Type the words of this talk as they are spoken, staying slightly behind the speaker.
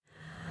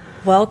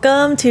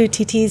Welcome to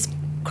Titi's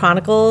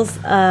Chronicles.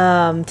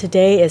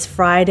 Today is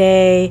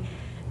Friday.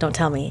 Don't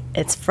tell me.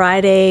 It's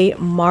Friday,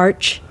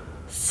 March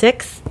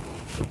 6th,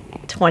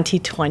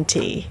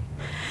 2020.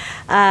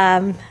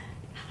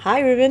 Hi,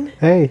 Ruben.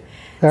 Hey,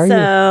 how are you?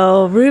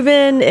 So,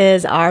 Ruben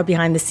is our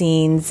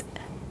behind-the-scenes,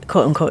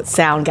 quote-unquote,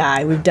 sound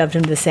guy. We've dubbed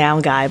him the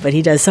sound guy, but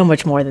he does so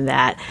much more than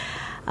that.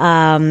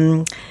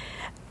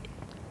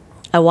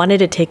 I wanted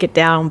to take it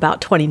down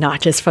about 20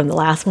 notches from the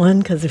last one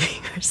because we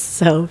were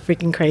so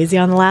freaking crazy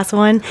on the last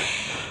one.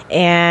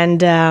 And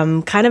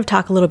kind of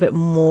talk a little bit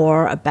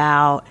more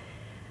about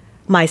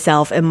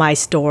myself and my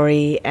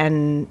story.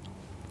 And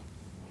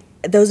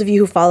those of you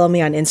who follow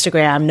me on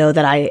Instagram know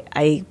that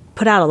I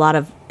put out a lot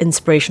of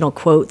inspirational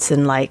quotes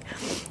and like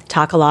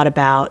talk a lot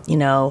about,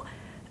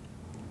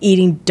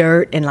 eating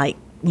dirt and like,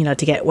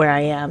 to get where I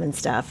am and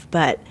stuff.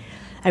 But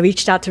I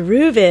reached out to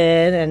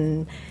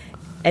Ruben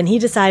and he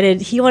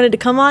decided he wanted to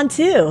come on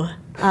too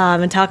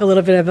and talk a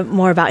little bit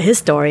more about his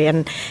story.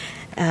 And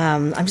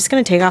I'm just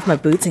going to take off my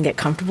boots and get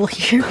comfortable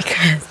here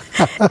because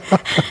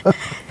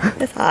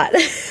it's hot.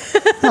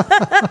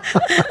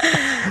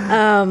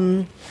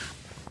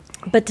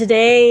 But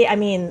today,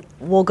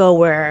 we'll go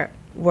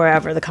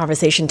wherever the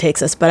conversation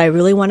takes us. But I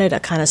really wanted to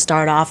kind of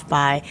start off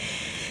by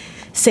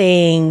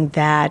saying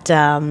that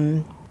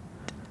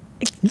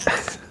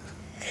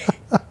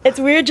it's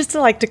weird just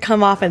to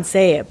come off and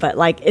say it, but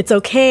it's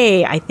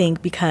okay, I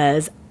think,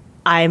 because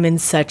I'm in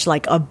such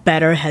a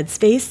better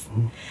headspace,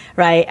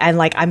 right?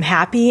 And I'm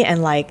happy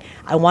and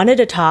I wanted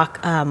to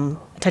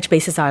touch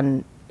bases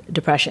on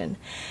depression.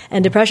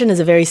 And depression is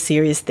a very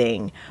serious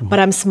thing, but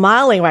I'm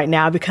smiling right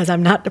now because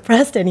I'm not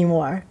depressed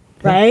anymore,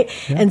 right?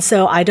 Yeah. And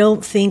so I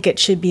don't think it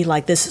should be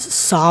this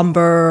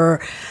somber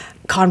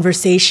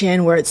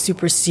conversation where it's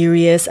super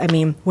serious.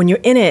 When you're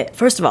in it,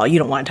 first of all, you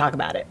don't want to talk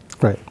about it.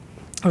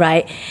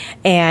 Right?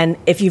 And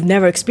if you've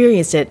never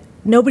experienced it,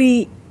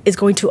 nobody is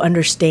going to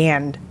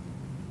understand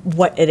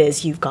what it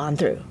is you've gone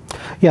through.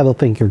 Yeah, they'll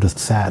think you're just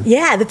sad.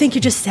 Yeah, they think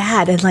you're just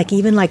sad. And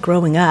even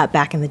growing up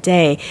back in the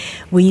day,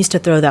 we used to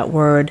throw that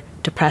word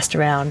depressed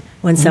around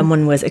when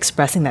someone was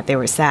expressing that they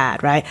were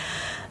sad, right?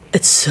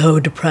 It's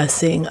so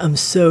depressing. I'm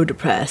so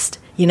depressed.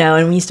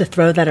 And we used to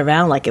throw that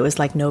around like it was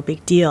no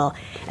big deal.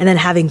 And then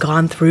having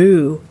gone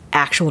through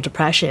actual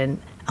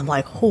depression, I'm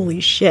like, holy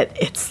shit,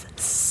 it's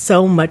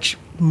so much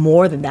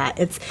more than that.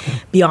 It's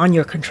beyond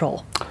your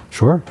control.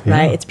 Sure. Yeah.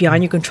 Right? It's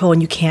beyond your control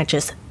and you can't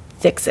just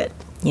fix it,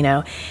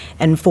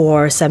 And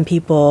for some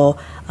people,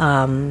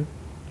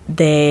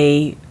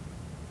 they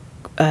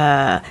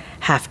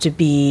have to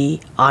be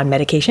on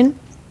medication,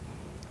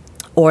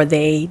 or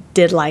they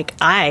did like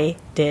I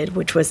did,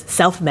 which was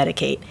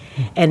self-medicate.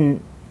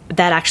 And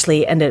that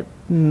actually ended up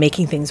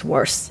making things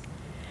worse.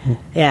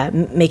 Yeah,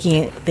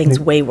 making things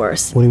way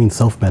worse. What do you mean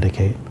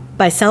self-medicate?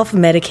 By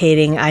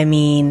self-medicating, I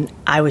mean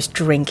I was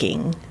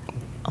drinking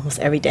almost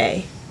every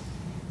day.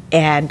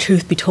 And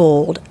truth be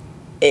told,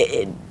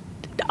 it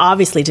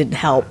obviously didn't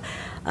help.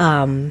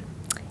 And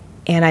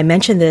I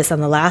mentioned this on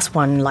the last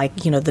one,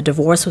 the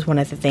divorce was one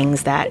of the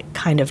things that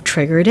kind of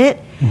triggered it.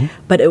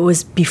 But it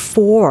was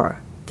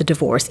before the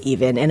divorce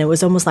even. And it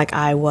was almost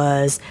it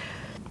was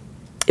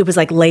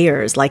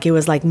layers. It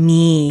was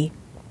me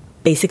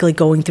basically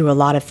going through a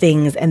lot of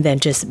things and then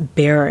just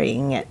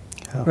burying it,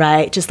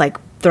 right? Just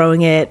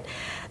throwing it,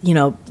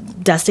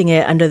 dusting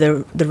it under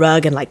the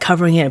rug and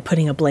covering it and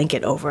putting a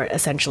blanket over it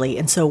essentially.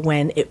 And so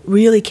when it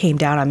really came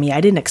down on me,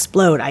 I didn't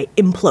explode, I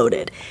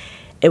imploded.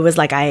 It was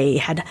I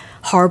had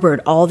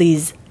harbored all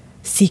these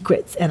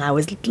secrets and I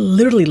was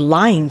literally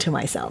lying to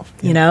myself,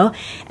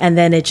 and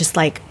then it just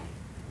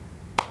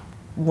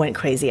went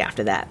crazy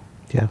after that.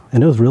 Yeah,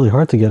 and it was really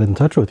hard to get in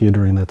touch with you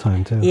during that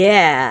time too.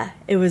 Yeah,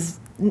 it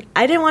was.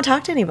 I didn't want to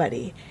talk to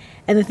anybody.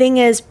 And the thing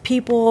is,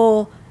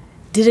 people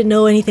didn't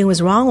know anything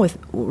was wrong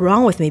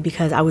with me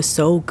because I was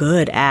so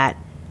good at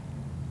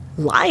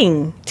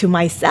lying to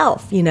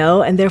myself,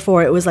 and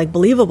therefore it was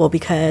believable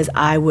because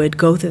I would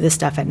go through this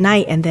stuff at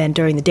night and then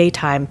during the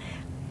daytime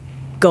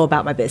go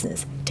about my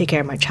business, take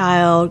care of my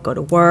child, go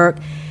to work,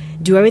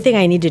 do everything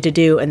I needed to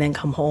do, and then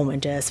come home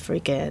and just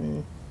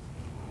freaking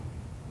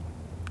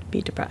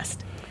be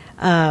depressed.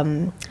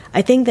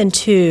 I think then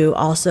too,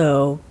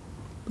 also,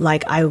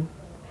 it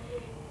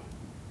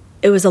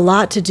was a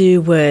lot to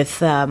do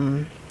with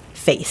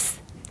face.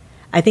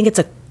 I think it's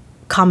a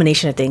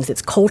combination of things.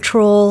 It's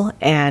cultural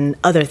and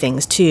other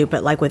things too,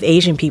 but with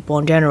Asian people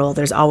in general,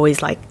 there's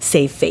always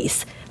save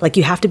face.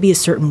 You have to be a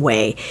certain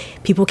way.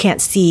 People can't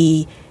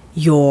see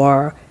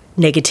your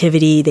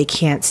negativity. They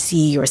can't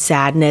see your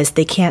sadness.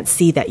 They can't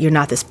see that you're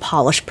not this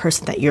polished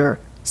person that you're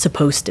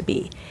supposed to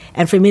be.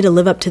 And for me to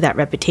live up to that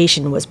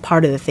reputation was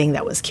part of the thing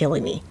that was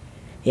killing me.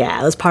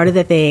 Yeah, it was part of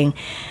the thing.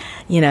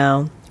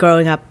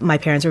 Growing up, my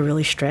parents were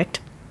really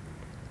strict.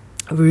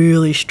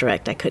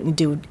 I couldn't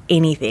do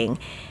anything.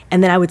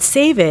 And then I would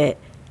save it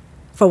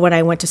for when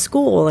I went to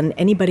school, and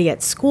anybody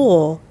at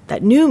school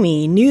that knew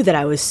me knew that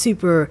I was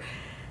super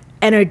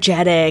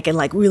energetic and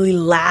really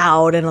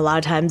loud and a lot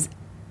of times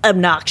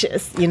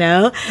obnoxious,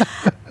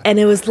 And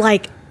it was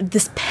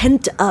this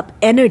pent up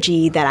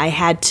energy that I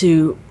had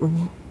to,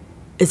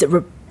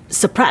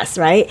 suppress,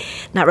 right?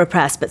 Not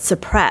repress, but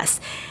suppress.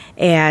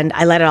 And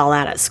I let it all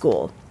out at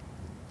school.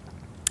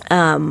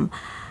 I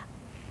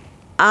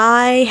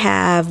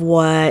have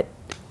what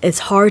it's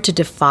hard to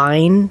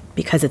define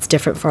because it's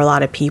different for a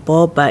lot of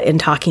people, but in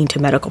talking to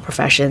medical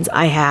professions,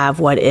 I have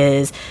what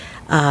is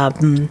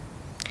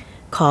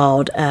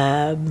called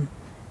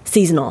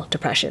seasonal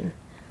depression,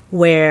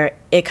 where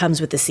it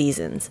comes with the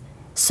seasons.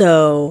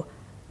 So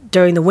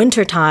during the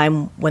winter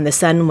time, when the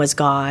sun was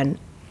gone,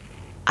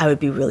 I would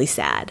be really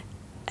sad.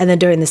 And then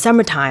during the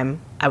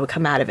summertime, I would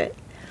come out of it.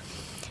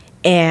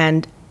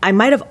 And I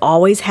might have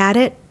always had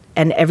it,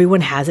 and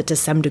everyone has it to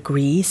some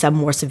degree, some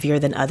more severe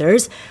than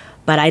others,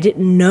 but I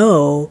didn't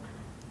know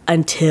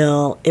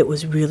until it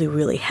was really,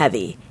 really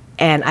heavy.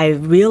 And I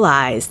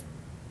realized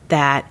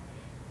that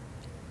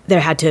there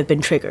had to have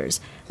been triggers.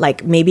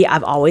 Like maybe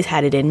I've always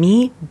had it in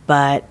me,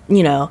 but,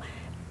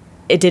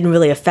 it didn't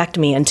really affect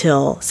me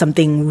until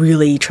something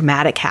really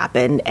traumatic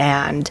happened.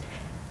 And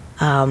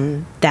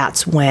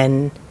that's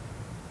when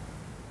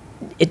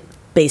it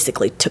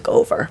basically took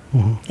over.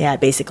 Mm-hmm. Yeah,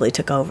 it basically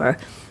took over.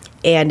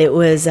 And it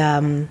was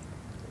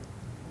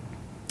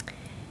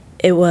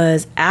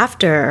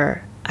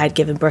after I'd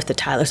given birth to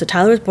Tyler. So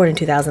Tyler was born in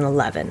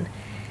 2011.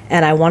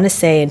 And I want to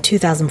say in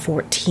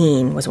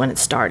 2014 was when it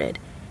started.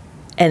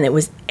 And it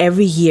was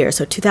every year.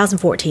 So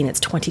 2014, it's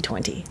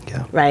 2020,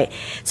 right?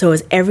 So it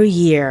was every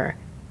year.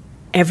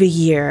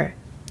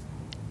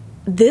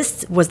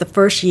 This was the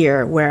first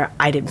year where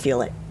I didn't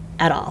feel it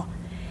at all.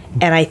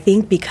 And I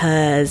think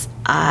because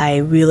I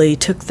really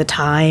took the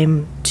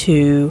time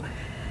to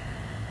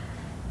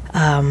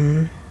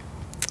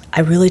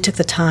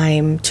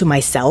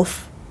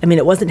myself. I mean,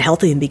 it wasn't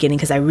healthy in the beginning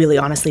because I really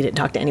honestly didn't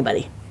talk to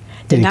anybody.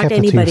 Didn't talk to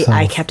anybody.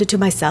 I kept it to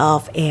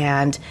myself,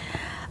 and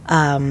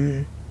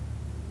I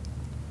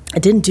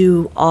didn't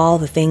do all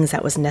the things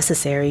that was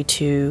necessary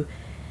to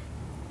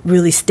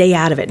really stay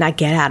out of it, not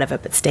get out of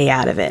it, but stay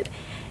out of it.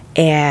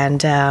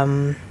 And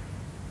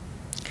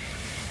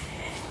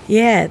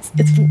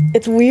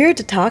it's weird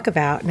to talk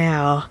about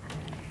now.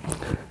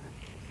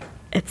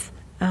 It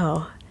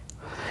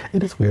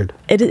is weird.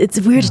 It's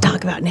weird to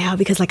talk about now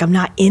because I'm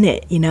not in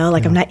it,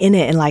 I'm not in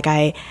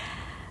it.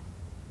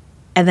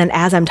 And then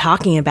as I'm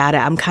talking about it,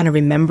 I'm kind of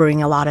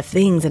remembering a lot of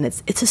things, and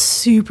it's a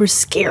super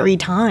scary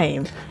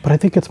time. But I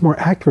think it's more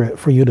accurate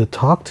for you to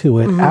talk to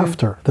it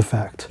after the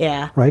fact.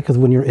 Yeah. Right? Because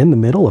when you're in the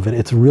middle of it,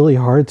 it's really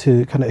hard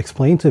to kind of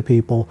explain to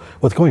people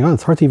what's going on.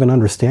 It's hard to even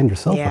understand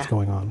yourself what's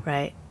going on.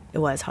 Right. It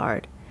was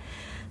hard.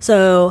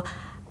 So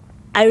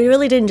I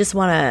really didn't just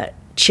want to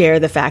share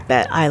the fact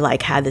that I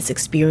had this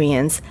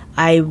experience.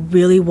 I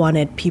really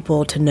wanted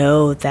people to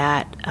know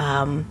that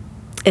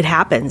it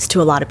happens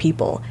to a lot of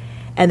people,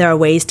 and there are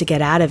ways to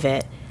get out of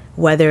it,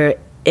 whether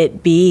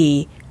it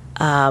be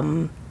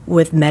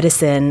with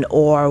medicine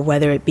or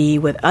whether it be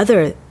with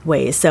other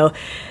ways. So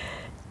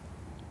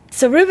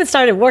Ruben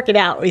started working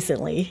out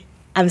recently.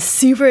 I'm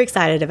super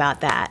excited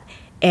about that,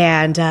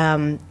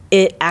 and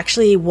it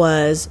actually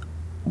was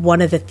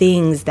one of the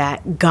things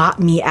that got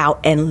me out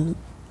and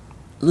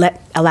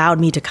allowed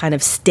me to kind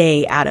of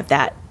stay out of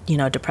that,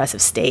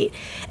 depressive state.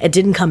 It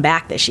didn't come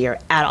back this year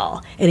at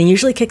all. And it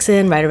usually kicks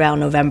in right around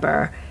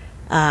November,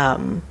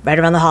 right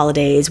around the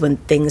holidays when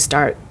things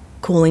start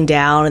cooling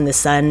down and the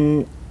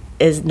sun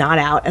is not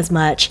out as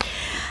much.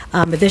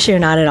 But this year,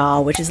 not at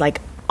all, which is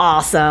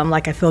awesome.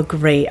 I feel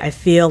great. I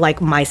feel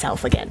like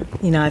myself again.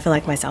 I feel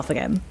like myself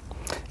again.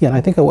 Yeah, and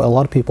I think what a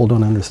lot of people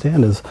don't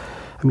understand is,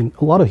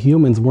 a lot of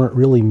humans weren't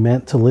really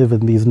meant to live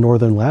in these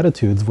northern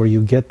latitudes where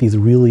you get these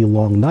really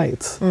long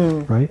nights,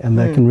 right? And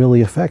that can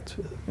really affect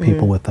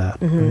people with that.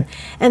 Mm-hmm. Right?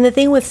 And the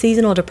thing with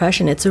seasonal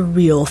depression, it's a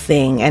real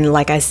thing. And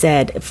like I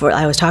said,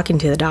 I was talking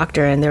to the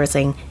doctor, and they were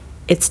saying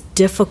it's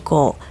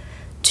difficult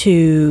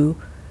to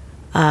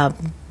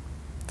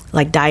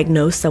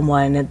diagnose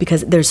someone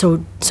because there's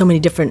so many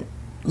different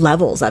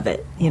levels of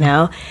it,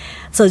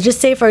 So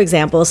just say, for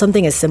example,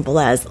 something as simple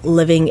as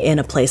living in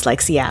a place like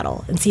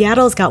Seattle. And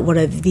Seattle's got one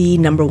of the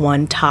number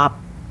one top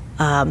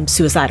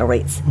suicidal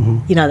rates. Mm-hmm.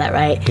 You know that,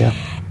 right? Yeah.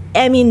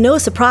 No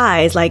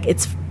surprise.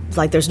 It's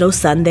there's no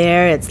sun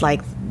there. It's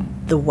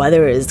the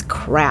weather is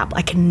crap.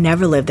 I can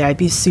never live there. I'd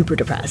be super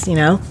depressed,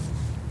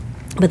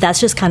 But that's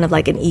just kind of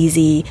an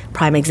easy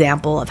prime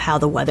example of how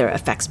the weather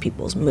affects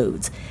people's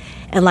moods.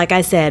 And like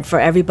I said, for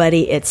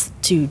everybody, it's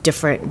to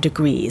different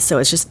degrees. So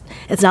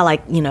it's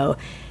not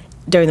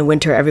during the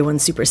winter,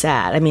 everyone's super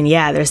sad.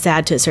 They're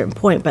sad to a certain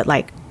point, but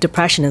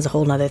depression is a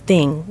whole nother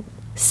thing.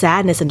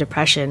 Sadness and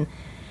depression,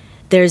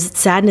 there's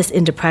sadness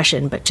in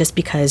depression, but just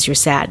because you're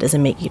sad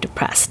doesn't make you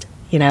depressed,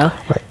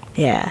 Right.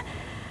 Yeah.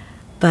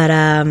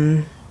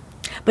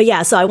 But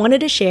yeah, so I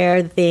wanted to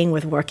share the thing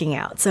with working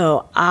out.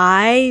 So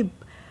I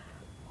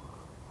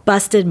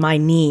busted my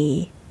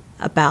knee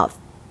about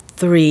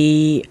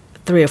 3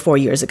 or 4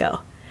 years ago.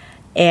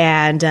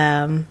 And,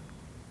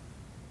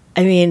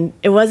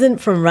 it wasn't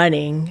from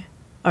running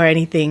or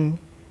anything.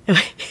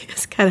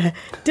 It's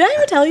Did I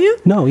ever tell you?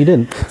 No, you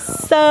didn't.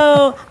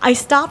 So I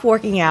stopped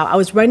working out. I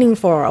was running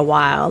for a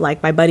while.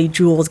 Like my buddy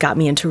Jules got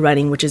me into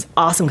running, which is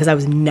awesome because I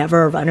was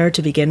never a runner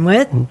to begin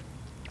with.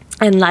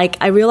 And like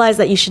I realized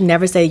that you should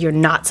never say you're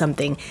not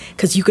something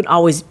because you can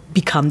always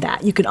become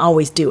that. You can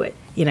always do it.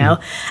 You know,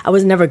 I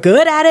was never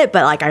good at it,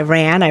 but like I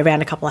ran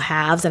a couple of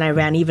halves and I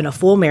ran even a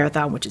full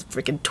marathon, which is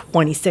freaking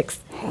 26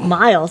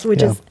 miles,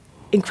 which is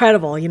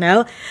incredible, you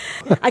know.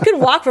 I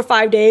couldn't walk for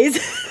 5 days.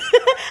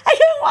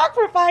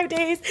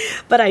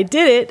 But I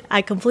did it.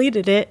 I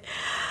completed it.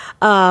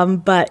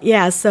 But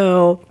yeah,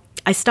 so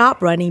I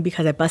stopped running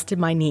because I busted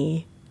my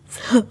knee.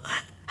 So,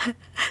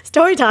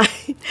 story time.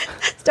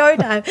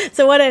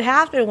 So what had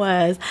happened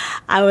was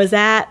I was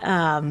at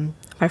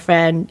my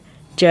friend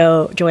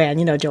Joanne,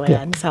 you know Joanne.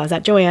 Yeah. So I was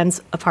at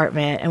Joanne's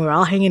apartment and we were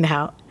all hanging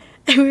out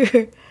and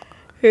we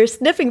were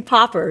sniffing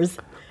poppers.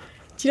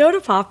 Do you know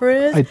what a popper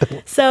is? I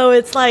don't. So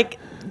it's like,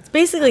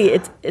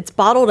 it's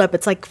bottled up.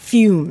 It's like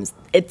fumes.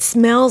 It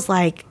smells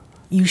like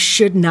you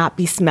should not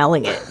be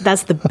smelling it.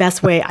 That's the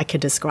best way I could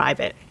describe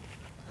it.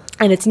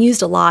 And it's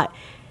used a lot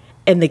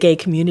in the gay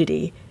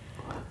community.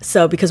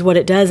 So because what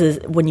it does is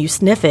when you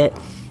sniff it,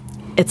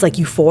 it's like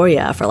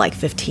euphoria for like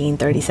 15,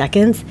 30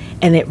 seconds,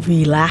 and it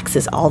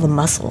relaxes all the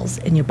muscles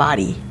in your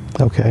body.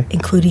 Okay.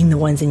 Including the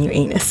ones in your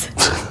anus.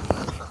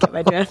 Get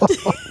my drift?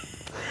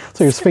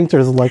 So your sphincter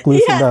is like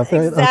loosened up,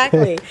 right?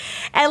 Exactly. Okay.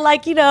 And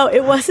like, you know,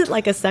 it wasn't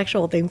like a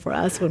sexual thing for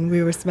us when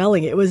we were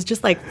smelling it. It was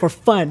just like for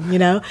fun, you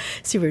know?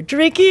 So we were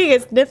drinking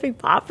and sniffing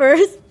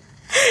poppers.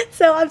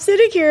 So I'm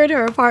sitting here in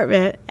her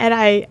apartment and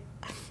I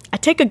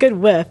take a good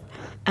whiff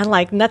and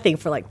like nothing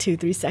for like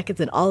 2-3 seconds,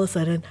 and all of a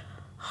sudden,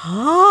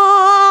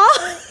 I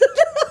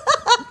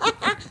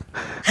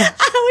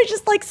was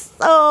just like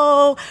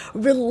so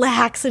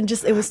relaxed and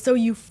just, it was so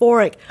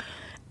euphoric.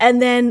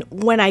 And then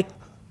when I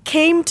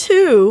came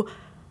to,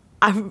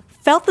 I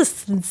felt the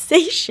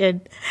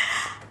sensation.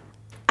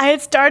 I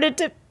had started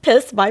to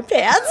piss my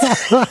pants.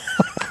 So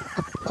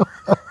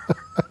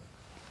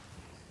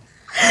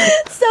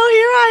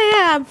here I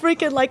am,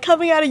 freaking like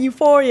coming out of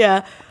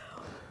euphoria,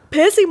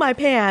 pissing my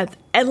pants.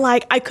 And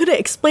like, I couldn't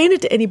explain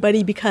it to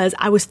anybody because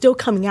I was still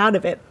coming out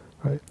of it.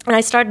 Right. And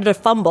I started to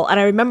fumble. And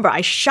I remember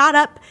I shot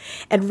up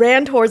and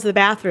ran towards the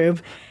bathroom.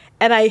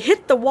 And I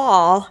hit the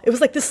wall. It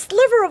was like this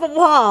sliver of a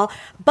wall,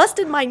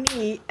 busted my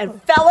knee, and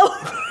fell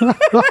over.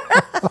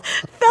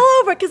 Fell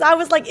over because I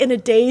was like in a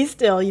daze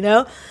still, you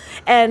know?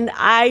 And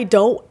I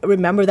don't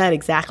remember that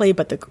exactly,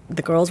 but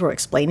the girls were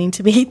explaining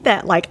to me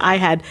that like I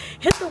had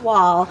hit the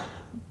wall,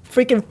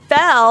 freaking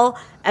fell,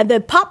 and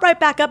then popped right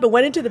back up and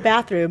went into the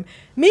bathroom.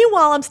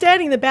 Meanwhile, I'm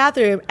standing in the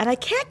bathroom, and I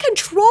can't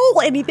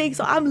control anything,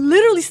 so I'm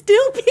literally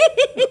still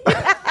peeing.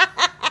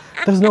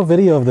 There's no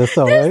video of this,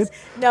 though, right?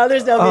 No,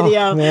 there's no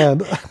video. Oh,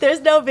 man.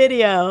 There's no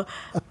video.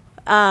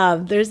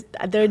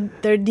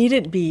 There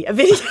needn't be a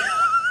video.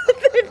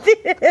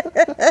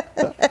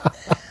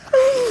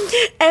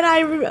 And I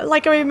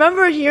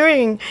remember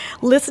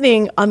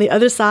listening on the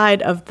other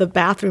side of the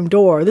bathroom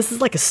door. This is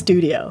like a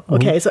studio,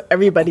 okay? So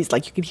everybody's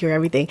like, you can hear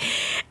everything.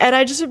 And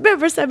I just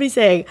remember somebody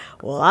saying,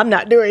 well, I'm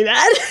not doing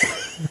that.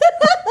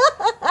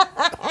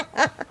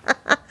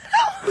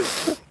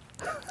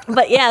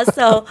 But yeah,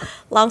 so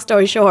long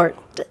story short,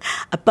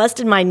 I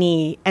busted my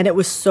knee, and it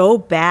was so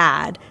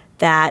bad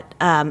that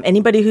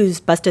anybody who's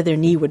busted their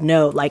knee would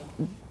know, like,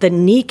 the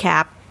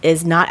kneecap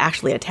is not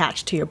actually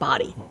attached to your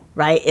body,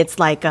 right? It's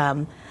like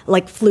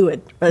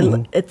fluid.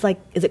 It's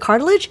like, is it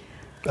cartilage?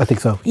 I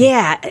think so.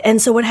 Yeah,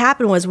 and so what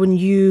happened was when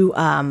you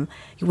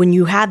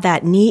had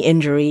that knee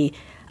injury,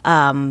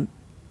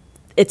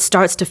 it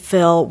starts to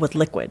fill with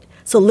liquid.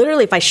 So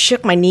literally, if I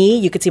shook my knee,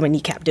 you could see my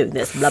kneecap doing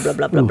this, blah, blah,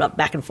 blah, blah, blah,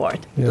 back and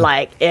forth. Yeah.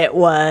 Like, it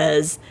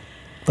was...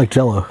 like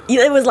Jell-O.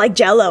 It was like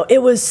Jell-O. It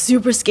was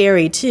super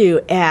scary,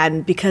 too.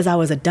 And because I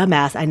was a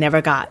dumbass, I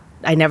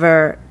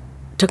never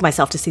took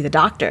myself to see the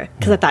doctor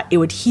because I thought it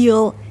would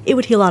heal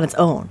on its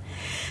own.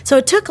 So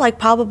it took like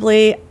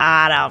probably,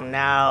 I don't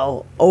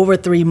know, over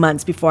 3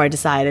 months before I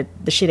decided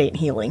the shit ain't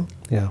healing.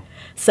 Yeah.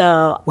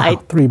 So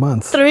wow, 3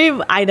 months.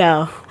 I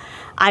know.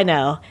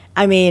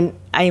 I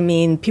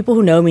mean, people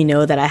who know me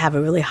know that I have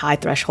a really high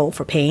threshold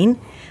for pain,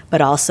 but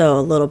also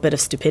a little bit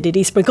of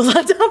stupidity sprinkled on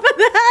top of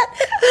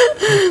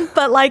that.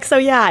 But like, so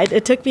yeah,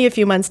 it took me a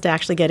few months to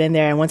actually get in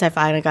there. And once I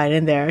finally got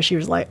in there, she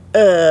was like,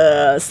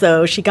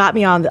 So she got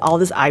me on all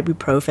this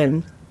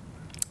ibuprofen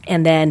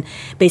and then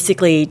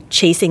basically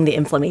chasing the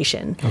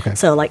inflammation. Okay.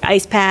 So like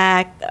ice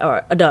pack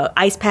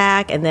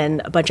and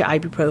then a bunch of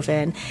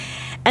ibuprofen.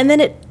 And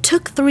then it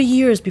took 3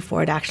 years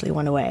before it actually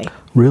went away.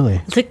 Really?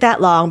 It took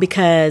that long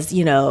because,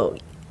 you know,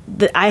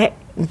 I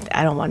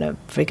don't want to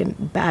freaking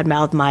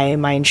badmouth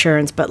my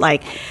insurance, but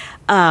like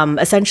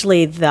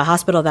essentially the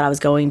hospital that I was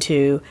going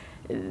to,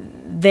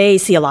 they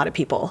see a lot of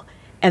people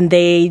and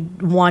they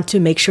want to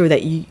make sure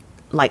that you,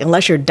 like,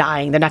 unless you're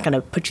dying, they're not going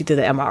to put you through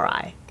the MRI.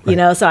 Right. You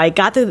know, so I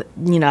got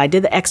I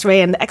did the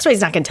x-ray, and the x-ray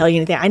is not going to tell you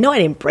anything. I know I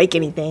didn't break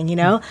anything, you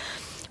know,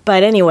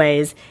 But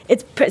anyways,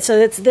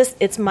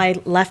 it's my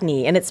left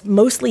knee, and it's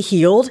mostly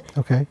healed.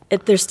 Okay.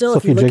 There's still, So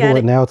if you look jiggle at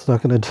it now, it's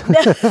not going to.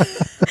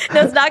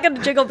 no, it's not going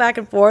to jiggle back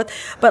and forth.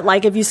 But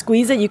like if you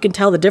squeeze it, you can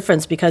tell the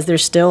difference because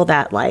there's still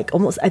that like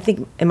almost. I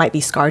think it might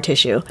be scar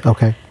tissue.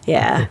 Okay.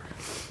 Yeah. Okay.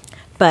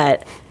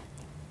 But.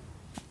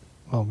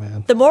 Oh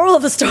man. The moral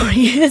of the story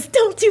is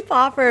don't do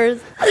poppers.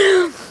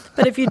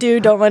 But if you do,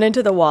 don't run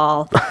into the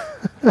wall.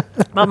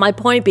 But my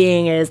point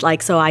being is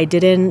like, so I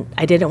didn't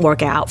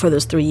work out for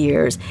those 3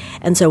 years.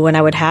 And so when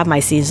I would have my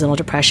seasonal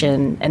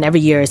depression and every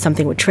year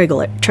something would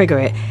trigger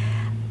it,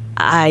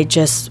 I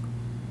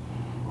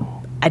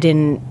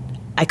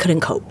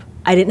couldn't cope.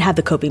 I didn't have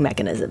the coping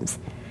mechanisms.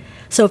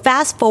 So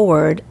fast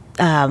forward,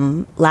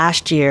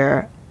 last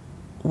year,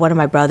 one of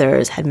my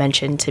brothers had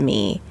mentioned to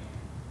me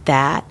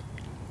that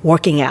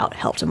working out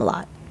helped him a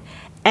lot.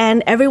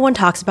 And everyone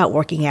talks about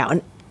working out.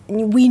 And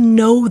we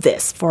know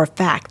this for a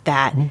fact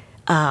that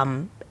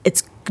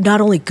it's not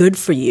only good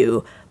for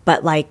you,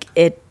 but like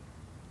it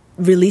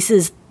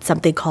releases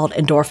something called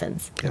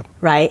endorphins,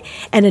 right?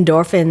 And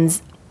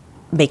endorphins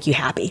make you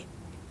happy,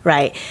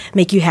 right?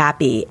 Make you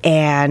happy.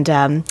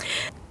 And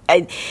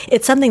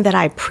it's something that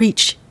I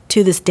preach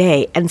to this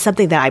day and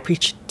something that I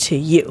preach to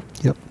you.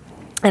 Yep.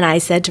 And I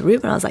said to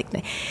Ruben, I was like,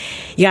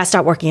 you got to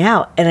start working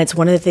out. And it's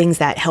one of the things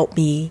that helped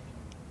me,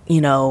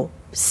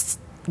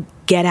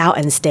 get out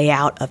and stay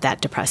out of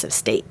that depressive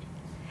state.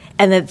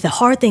 And the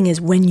hard thing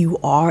is when you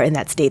are in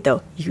that state,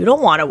 though, you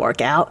don't want to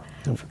work out.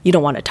 You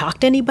don't want to talk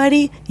to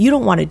anybody. You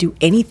don't want to do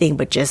anything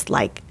but just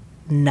like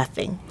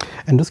nothing.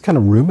 And just kind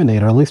of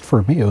ruminate, or at least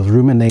for me, it was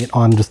ruminate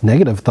on just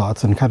negative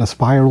thoughts and kind of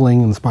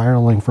spiraling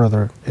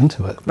further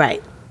into it.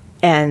 Right.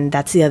 And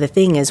that's the other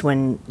thing is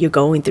when you're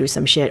going through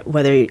some shit,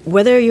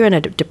 whether you're in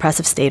a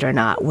depressive state or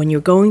not, when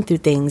you're going through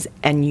things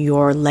and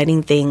you're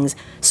letting things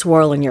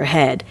swirl in your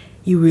head,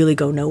 you really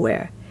go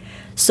nowhere.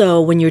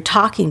 So when you're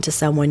talking to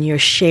someone, you're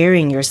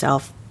sharing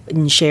yourself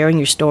and sharing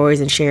your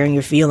stories and sharing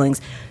your feelings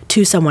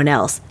to someone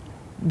else.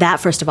 That,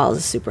 first of all,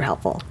 is super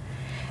helpful.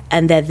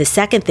 And then the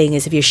second thing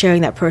is if you're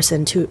sharing that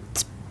person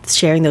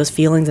sharing those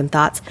feelings and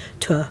thoughts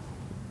to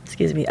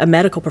a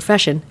medical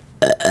profession.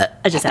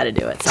 I just had to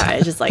do it.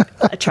 Sorry.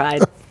 I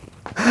tried.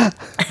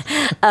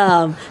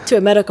 To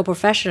a medical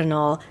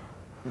professional,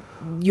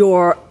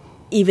 you're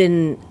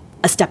even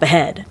a step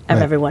ahead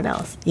of everyone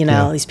else.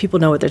 These people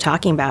know what they're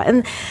talking about.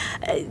 And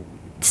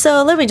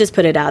so let me just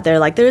put it out there.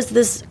 Like there's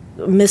this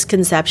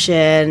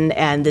misconception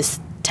and this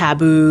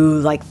taboo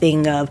like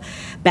thing of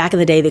back in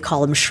the day, they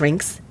call them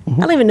shrinks. I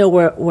don't even know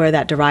where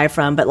that derived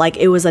from, but like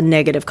it was a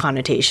negative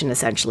connotation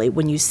essentially.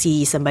 When you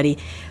see somebody,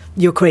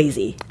 you're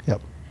crazy.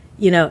 Yep.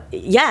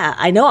 Yeah,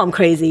 I know I'm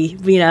crazy,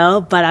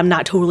 but I'm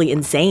not totally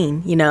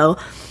insane,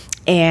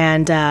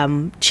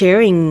 and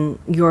sharing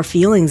your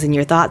feelings and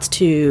your thoughts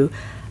to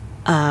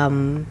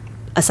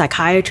a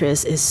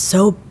psychiatrist is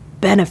so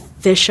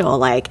beneficial.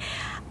 Like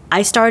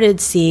I started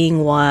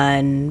seeing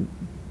one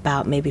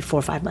about maybe 4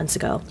 or 5 months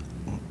ago,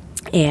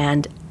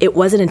 and it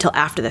wasn't until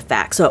after the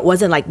fact. So it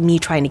wasn't like me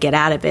trying to get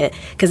out of it,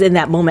 because in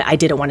that moment I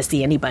didn't want to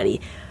see anybody,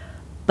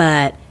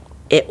 but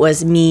it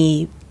was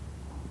me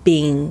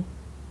being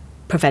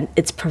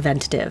it's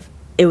preventative.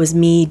 It was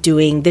me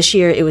doing, this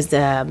year, it was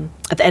at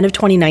the end of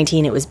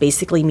 2019, it was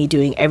basically me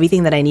doing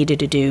everything that I needed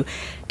to do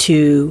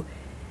to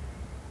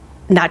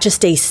not just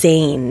stay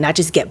sane, not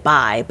just get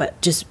by,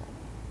 but just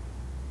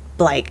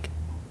like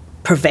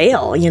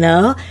prevail,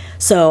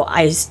 So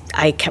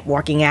I kept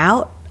working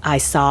out. I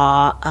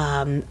saw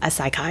a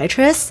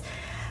psychiatrist,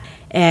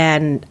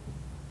 and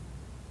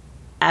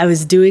I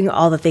was doing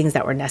all the things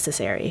that were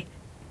necessary.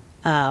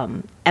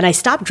 And I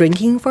stopped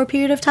drinking for a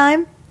period of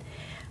time.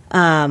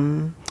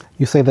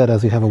 You say that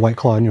as you have a White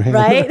Claw in your hand.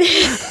 Right?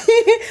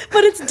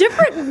 But it's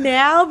different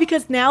now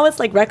because now it's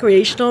like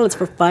recreational, it's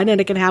for fun,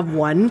 and I can have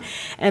one.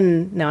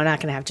 And no, I'm not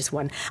going to have just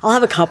one. I'll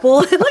have a couple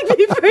and like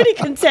be pretty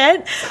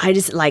content. I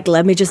just like,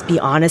 let me just be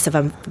honest. If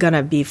I'm going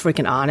to be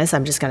freaking honest,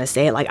 I'm just going to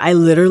say it. Like I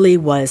literally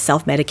was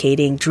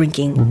self-medicating,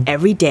 drinking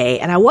every day.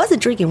 And I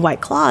wasn't drinking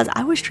White Claws.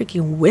 I was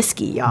drinking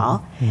whiskey,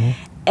 y'all.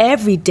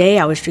 Every day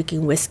I was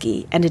drinking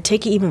whiskey. And to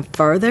take it even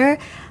further,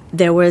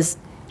 there was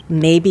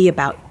maybe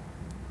about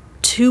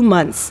 2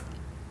 months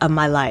of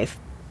my life.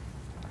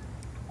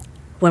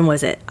 When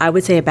was it? I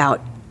would say about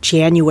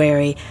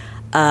January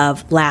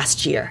of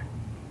last year.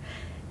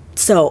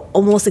 So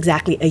almost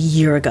exactly a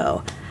year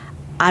ago,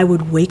 I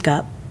would wake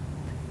up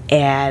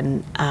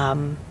and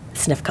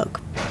sniff coke.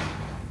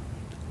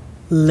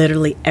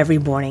 Literally every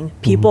morning.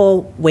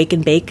 People wake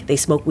and bake, they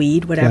smoke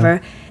weed, whatever.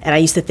 Yeah. And I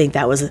used to think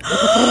that was,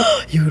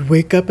 you would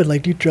wake up and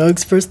like do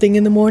drugs first thing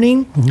in the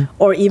morning.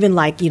 Or even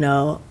like,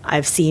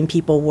 I've seen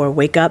people where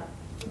wake up,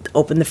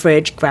 open the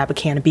fridge, grab a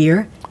can of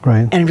beer.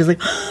 Right. And I'm just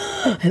like,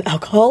 an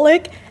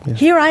alcoholic? Yeah.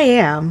 Here I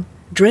am,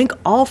 drink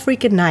all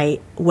freaking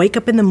night, wake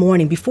up in the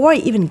morning, before I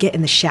even get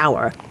in the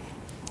shower,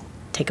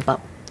 take a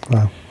bump.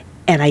 Wow.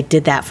 And I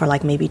did that for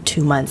like maybe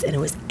 2 months, and it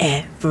was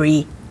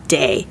every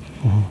day,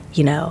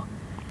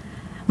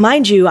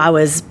 Mind you, I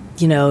was,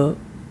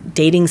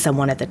 dating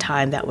someone at the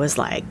time that was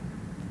like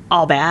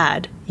all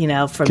bad,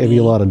 for Gave me.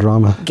 you a lot of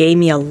drama. Gave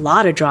me a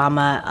lot of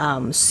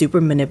drama,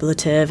 super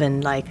manipulative,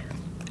 and like,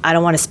 I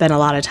don't want to spend a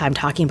lot of time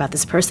talking about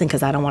this person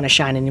because I don't want to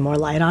shine any more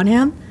light on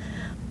him.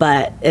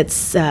 But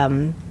it's,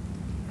 I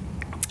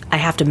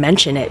have to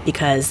mention it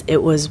because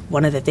it was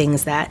one of the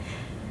things that,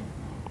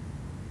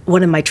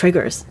 one of my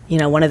triggers,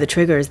 one of the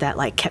triggers that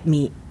like kept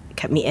me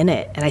in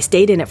it. And I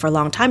stayed in it for a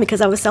long time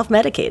because I was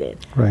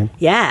self-medicated. Right.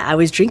 Yeah, I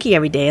was drinking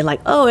every day and like,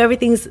 oh,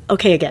 everything's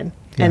okay again.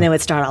 Yeah. And then it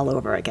would start all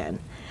over again.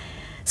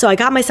 So I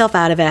got myself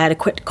out of it. I had to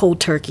quit cold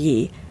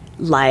turkey.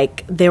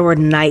 Like, there were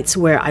nights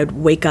where I'd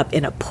wake up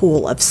in a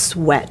pool of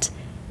sweat.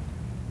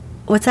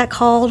 What's that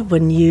called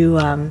when you...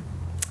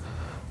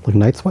 Like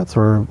night sweats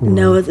or...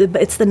 No,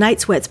 it's the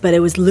night sweats, but it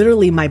was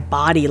literally my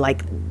body,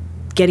 like,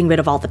 getting rid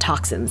of all the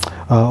toxins.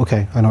 Oh,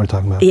 okay. I know what you're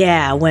talking about.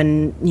 Yeah,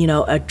 when,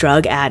 a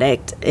drug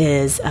addict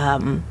is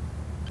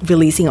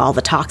releasing all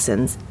the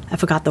toxins. I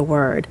forgot the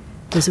word.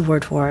 There's a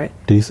word for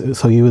it.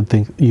 So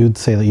you'd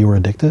say that you were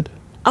addicted?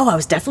 Oh, I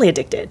was definitely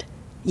addicted.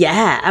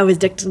 Yeah, I was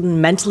addicted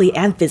mentally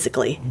and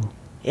physically.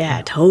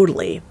 Yeah,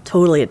 totally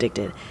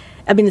addicted.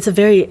 I mean,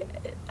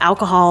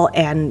 alcohol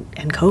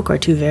and Coke are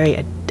two very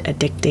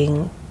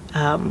addicting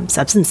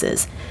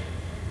substances.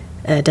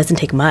 It doesn't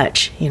take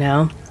much,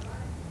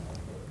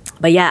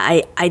 But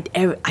yeah,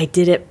 I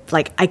did it,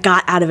 like, I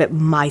got out of it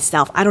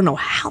myself. I don't know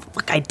how the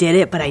fuck I did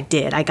it, but I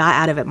did. I got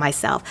out of it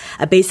myself.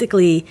 I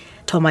basically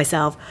told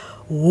myself,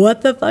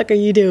 what the fuck are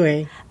you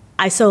doing?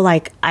 I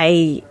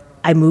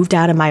moved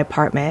out of my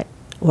apartment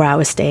where I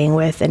was staying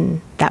with,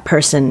 and that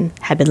person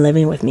had been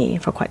living with me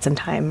for quite some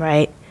time,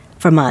 right?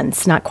 For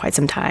months, not quite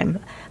some time,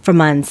 for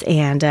months.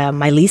 And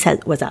my lease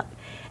was up,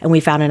 and we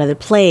found another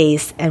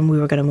place, and we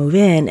were going to move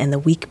in. And the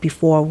week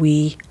before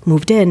we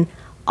moved in,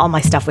 all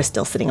my stuff was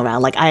still sitting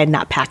around. Like, I had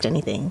not packed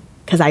anything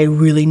because I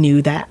really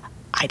knew that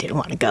I didn't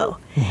want to go.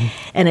 Mm-hmm.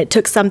 And it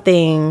took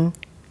something,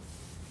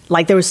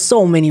 like, there were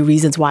so many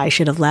reasons why I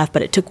should have left,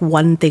 but it took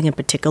one thing in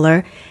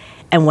particular.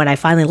 And when I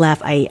finally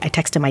left, I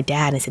texted my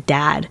dad and I said,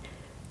 Dad,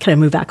 can I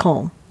move back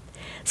home?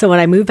 So when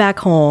I moved back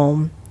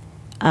home,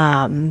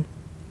 and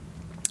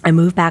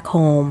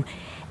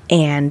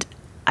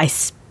I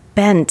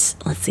spent,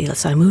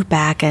 so I moved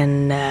back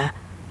and I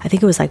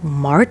think it was like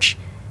March,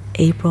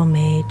 April,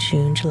 May,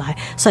 June, July.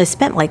 So I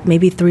spent like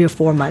maybe 3 or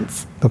 4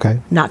 months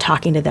not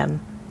talking to them,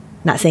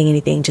 not saying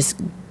anything, just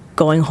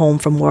going home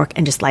from work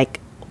and just like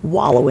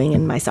wallowing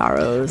in my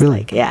sorrows. Really?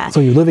 Like, yeah.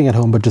 So you're living at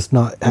home, but just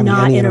not having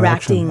any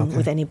interacting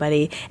with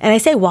anybody. And I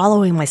say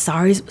wallowing in my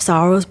sorrows,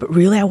 but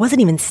really I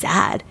wasn't even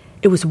sad.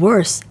 It was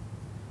worse.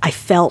 I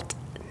felt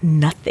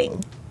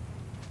nothing.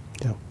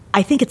 Yeah.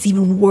 I think it's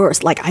even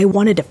worse. Like, I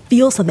wanted to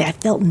feel something. I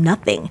felt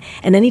nothing.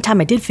 And anytime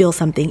I did feel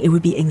something, it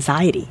would be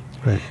anxiety.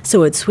 Right.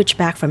 So it'd switch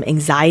back from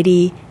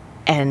anxiety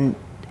and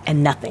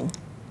nothing.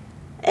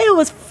 It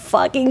was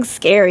fucking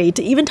scary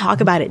to even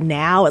talk about it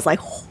now. It's like,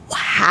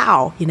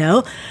 wow,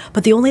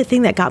 But the only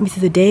thing that got me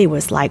through the day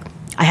was like,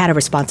 I had a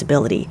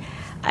responsibility.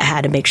 I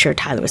had to make sure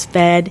Tyler was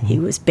fed, he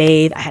was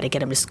bathed, I had to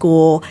get him to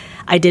school.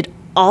 I did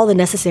all the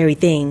necessary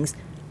things,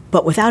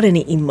 but without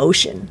any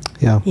emotion.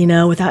 Yeah.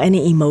 Without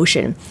any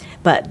emotion.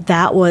 But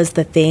that was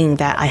the thing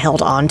that I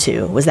held on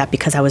to, was that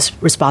because I was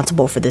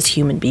responsible for this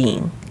human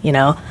being,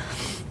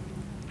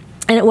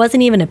 And it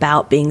wasn't even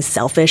about being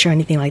selfish or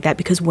anything like that,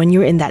 because when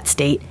you're in that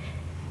state,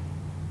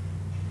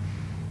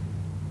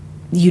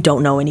 you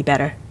don't know any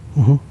better.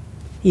 Mm-hmm.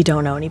 You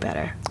don't know any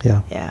better.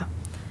 Yeah. Yeah.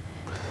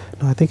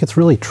 No, I think it's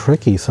really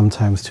tricky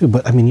sometimes too.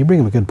 But I mean, you bring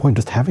up a good point.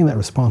 Just having that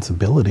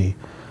responsibility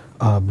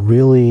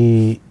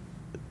really,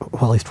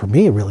 well, at least for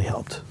me, it really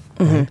helped.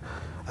 Mm-hmm. Right?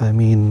 I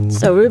mean...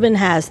 So Ruben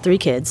has 3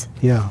 kids.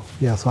 Yeah.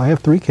 So I have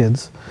 3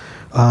 kids.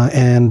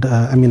 And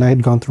I mean, I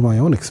had gone through my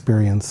own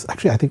experience.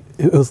 Actually, I think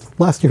it was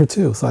last year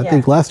too. So I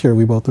think last year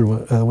we both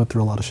went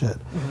through a lot of shit.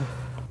 Mm-hmm.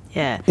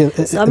 Yeah.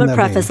 So I'm going to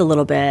preface a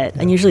little bit.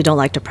 I usually don't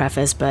like to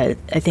preface, but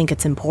I think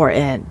it's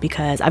important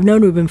because I've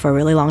known Ruben for a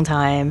really long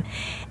time,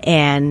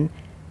 and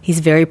he's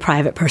a very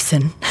private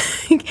person.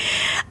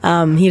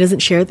 He doesn't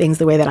share things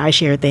the way that I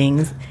share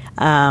things.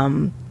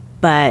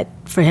 But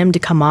for him to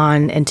come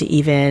on and to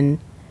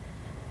even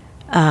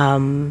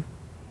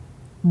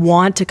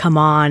want to come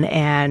on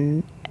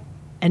and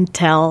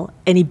tell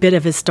any bit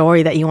of his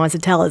story that he wants to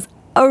tell is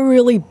a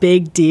really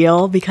big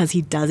deal, because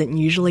he doesn't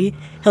usually.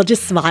 He'll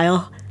just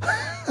smile.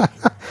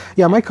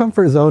 Yeah, my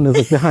comfort zone is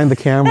like behind the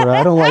camera.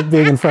 I don't like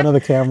being in front of the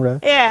camera.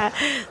 Yeah.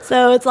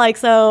 So it's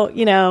like,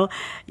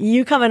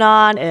 you coming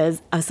on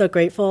I'm so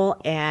grateful.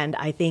 And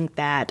I think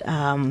that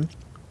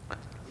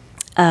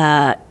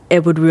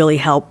it would really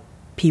help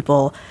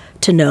people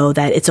to know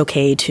that it's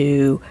okay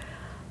to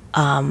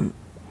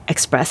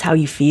express how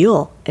you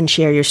feel and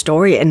share your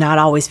story, and not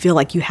always feel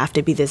like you have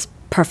to be this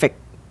perfect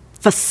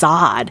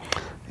facade,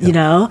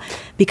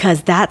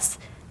 because that's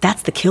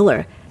the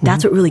killer.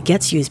 That's what really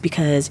gets you, is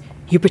because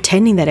you're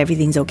pretending that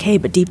everything's okay,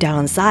 but deep down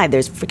inside,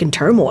 there's freaking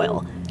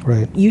turmoil.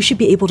 Right. You should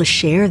be able to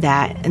share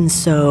that. And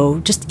so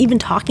just even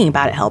talking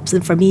about it helps.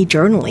 And for me,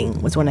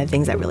 journaling was one of the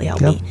things that really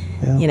helped me,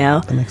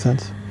 That makes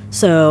sense.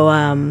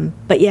 So,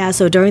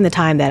 so during the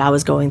time that I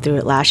was going through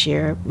it last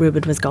year,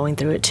 Ruben was going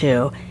through it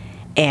too.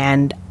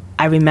 And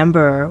I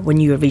remember when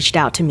you reached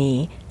out to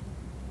me,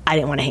 I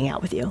didn't want to hang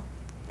out with you.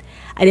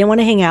 I didn't want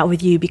to hang out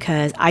with you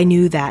because I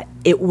knew that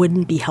it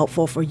wouldn't be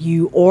helpful for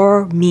you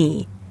or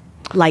me.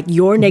 Like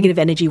your negative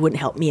energy wouldn't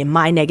help me and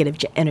my negative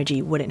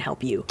energy wouldn't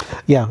help you.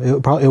 Yeah,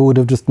 it would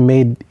have just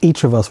made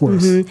each of us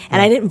worse. And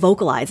I didn't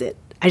vocalize it.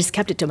 I just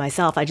kept it to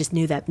myself. I just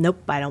knew that, nope,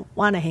 I don't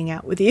want to hang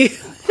out with you.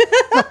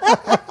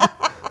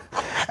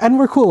 And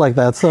we're cool like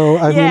that. So,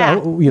 I Yeah.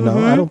 mean,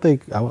 I don't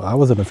think I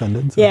wasn't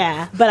offended. So.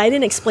 Yeah, but I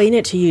didn't explain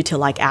it to you till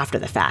like after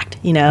the fact,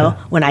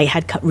 when I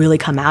had really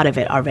come out of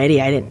it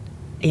already. I didn't,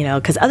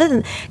 because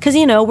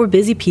we're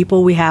busy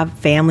people. We have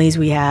families,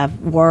 we have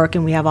work,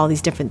 and we have all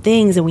these different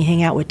things, and we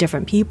hang out with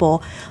different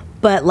people.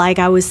 But like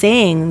I was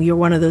saying, you're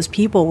one of those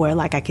people where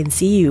like I can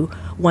see you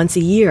once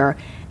a year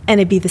and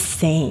it'd be the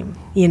same,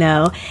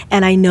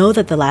 And I know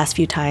that the last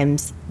few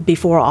times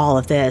before all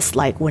of this,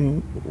 like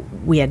when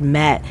we had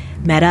met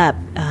up,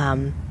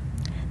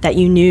 that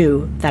you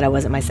knew that I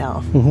wasn't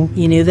myself.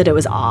 You knew that it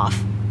was off.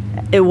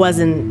 It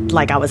wasn't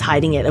like I was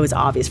hiding it. It was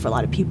obvious for a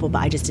lot of people, but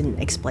I just didn't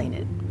explain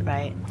it,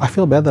 right? I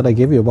feel bad that I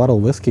gave you a bottle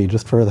of whiskey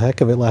just for the heck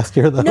of it last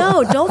year, though.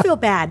 No, don't feel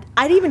bad.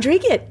 I didn't even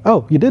drink it.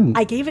 Oh, you didn't?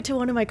 I gave it to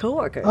one of my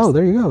coworkers. Oh,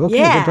 there you go. Okay,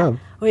 yeah. good job.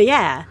 Well,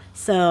 yeah.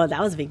 So that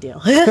was a big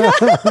deal.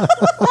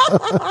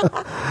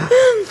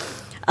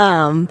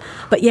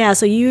 But yeah,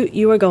 so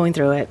you were going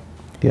through it.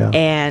 Yeah.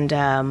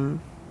 And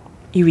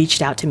you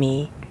reached out to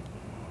me.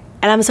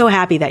 And I'm so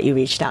happy that you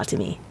reached out to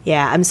me.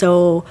 Yeah,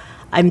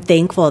 I'm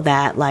thankful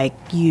that like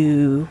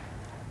you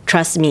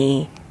trust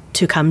me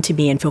to come to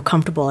me and feel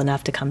comfortable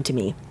enough to come to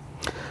me.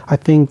 I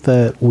think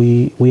that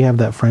we have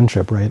that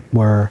friendship, right?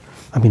 Where,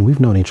 I mean, we've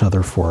known each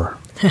other for,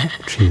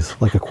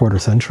 like a quarter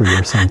century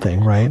or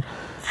something, right?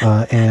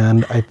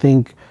 And I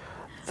think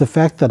the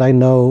fact that I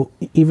know,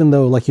 even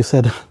though, like you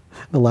said, in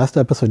the last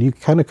episode, you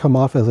kind of come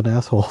off as an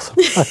asshole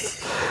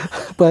sometimes,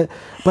 but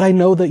I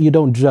know that you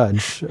don't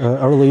judge, or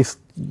at least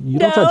you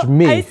don't judge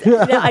me.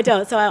 No, I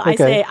don't. So I Okay.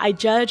 say I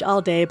judge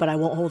all day, but I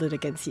won't hold it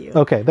against you.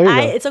 Okay, there you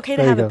go. It's okay to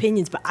There you have go.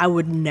 opinions, but I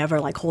would never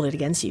like hold it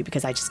against you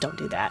because I just don't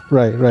do that.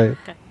 Right.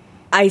 Okay.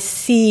 I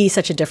see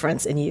such a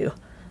difference in you.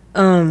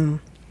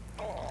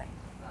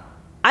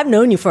 I've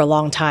known you for a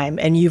long time,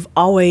 and you've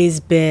always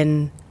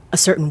been a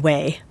certain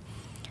way.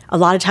 A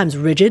lot of times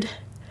rigid,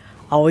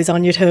 always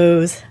on your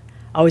toes,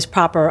 always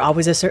proper,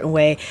 always a certain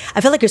way.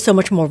 I feel like you're so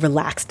much more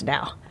relaxed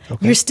now.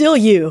 Okay. You're still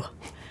you.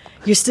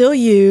 You're still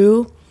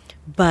you,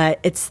 but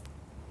it's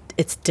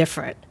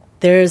different.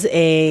 There's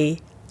a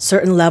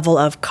certain level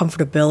of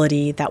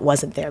comfortability that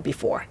wasn't there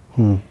before.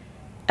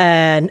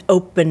 An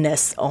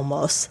openness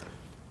almost.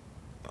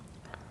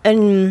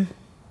 And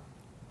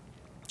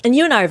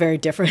you and I are very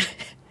different.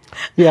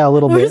 Yeah, a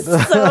little We're bit.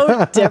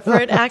 so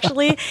different,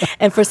 actually.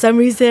 And for some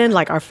reason,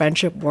 like, our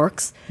friendship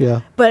works.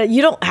 Yeah. But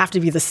you don't have to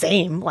be the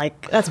same.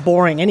 Like, that's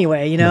boring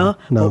anyway, No.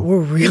 But we're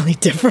really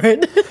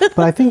different. But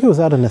I think it was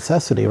out of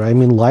necessity, right? I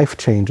mean, life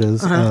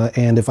changes.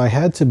 And if I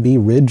had to be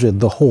rigid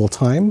the whole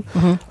time,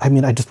 I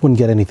mean, I just wouldn't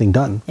get anything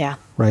done. Yeah.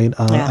 Right?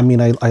 Yeah. I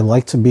mean, I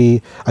like to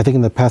be, I think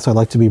in the past, I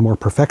like to be more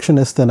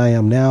perfectionist than I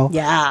am now.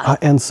 Yeah.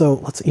 And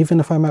so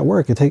even if I'm at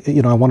work, I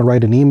want to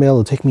write an email,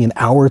 it'll take me an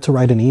hour to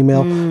write an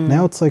email.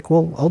 Now it's like,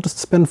 well, I'll just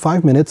spend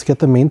 5 minutes, get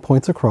the main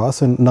points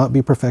across and not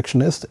be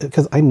perfectionist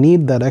because I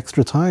need that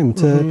extra time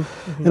to,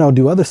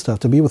 do other stuff,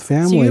 to be with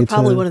family. So you're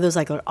probably one of those,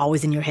 like,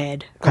 always in your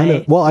head, Kind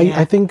right? of. Well, Yeah.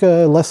 I think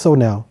less so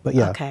now, but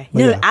yeah. Okay. But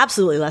No, yeah.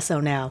 absolutely less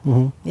so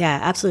now. Yeah,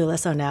 absolutely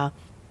less so now.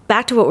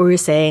 Back to what we were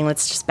saying,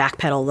 let's just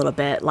backpedal a little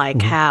bit, like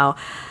how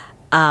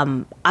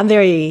I'm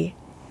very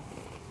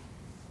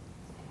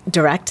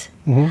direct.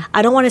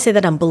 I don't want to say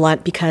that I'm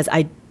blunt because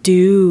I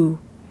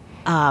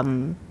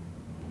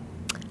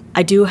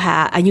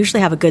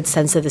usually have a good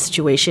sense of the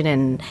situation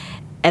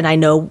and I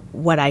know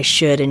what I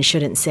should and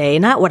shouldn't say.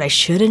 Not what I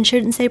should and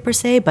shouldn't say per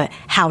se, but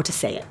how to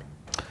say it.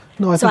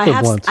 No, I So think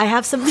you're blunt. I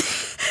have some.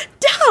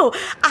 No,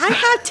 I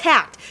have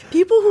tact.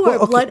 People who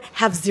are blunt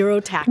have zero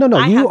tact. No,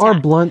 I you have are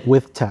tact. blunt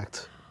with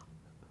tact.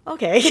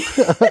 Okay.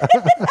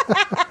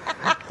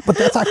 But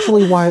that's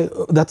actually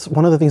that's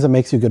one of the things that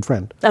makes you a good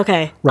friend.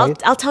 Okay. Right?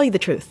 I'll tell you the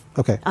truth.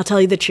 Okay. I'll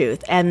tell you the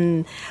truth.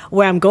 And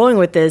where I'm going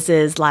with this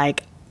is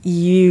like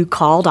you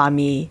called on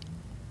me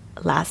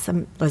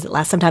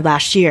sometime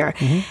last year.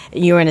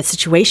 You were in a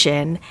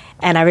situation,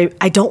 and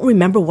I don't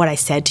remember what I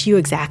said to you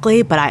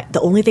exactly, but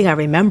the only thing I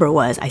remember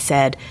was I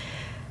said,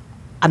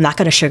 I'm not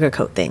going to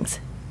sugarcoat things.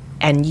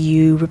 And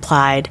you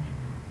replied,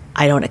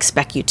 I don't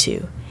expect you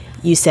to.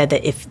 You said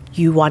that if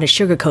you wanted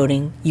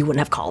sugarcoating, you wouldn't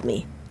have called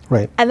me.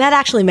 Right. And that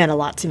actually meant a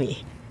lot to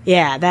me.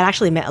 Yeah, that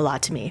actually meant a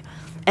lot to me.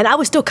 And I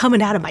was still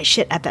coming out of my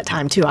shit at that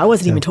time, too. I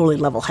wasn't even totally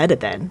level-headed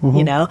then,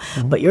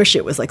 But your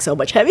shit was, like, so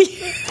much heavier.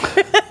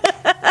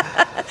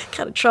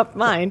 Kind of trumped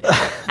mine.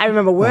 I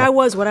remember where I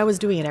was, what I was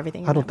doing, and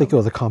everything. I don't think it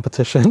was a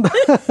competition.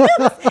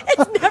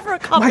 It's never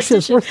a My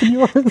shit's competition. worse than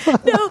yours.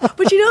 No,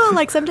 but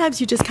like,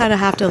 sometimes you just kind of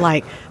have to,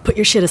 like, put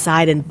your shit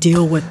aside and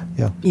deal with,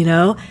 Yeah.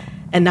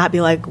 and not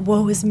be like,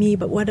 woe is me,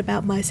 but what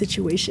about my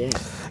situation?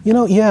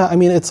 Yeah, I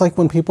mean, it's like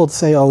when people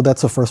say, oh,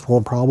 that's a first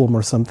world problem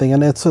or something,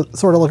 and it's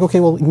sort of like, okay,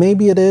 well,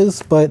 maybe it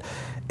is, but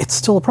it's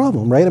still a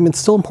problem, right? I mean, it's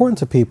still important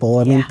to people.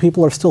 I mean,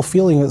 people are still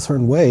feeling it a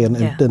certain way, and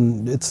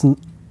it's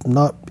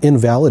not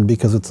invalid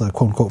because it's a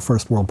quote-unquote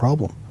first world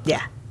problem.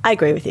 Yeah, I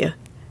agree with you.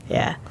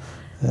 Yeah.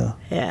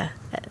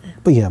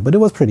 But it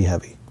was pretty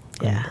heavy.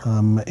 Yeah.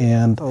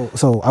 And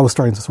so I was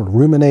starting to sort of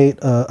ruminate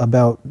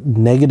about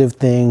negative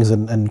things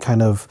and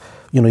kind of,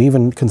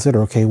 even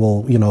consider, okay,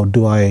 well,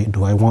 do I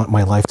want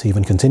my life to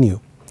even continue,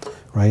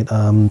 right?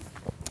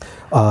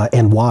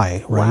 And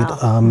why, right?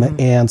 Wow.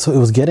 And so it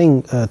was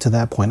getting to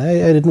that point. I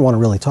didn't want to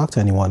really talk to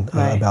anyone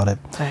about it.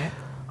 Right.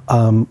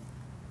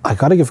 I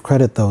got to give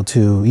credit though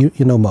to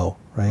Mo,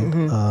 right?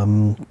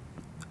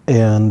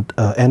 And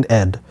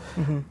Ed,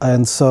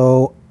 and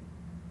so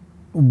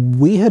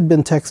we had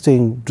been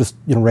texting just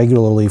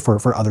regularly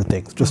for other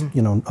things, just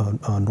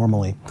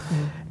normally,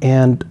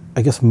 and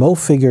I guess Mo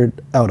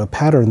figured out a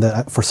pattern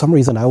that for some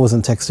reason I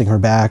wasn't texting her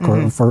back,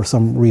 or for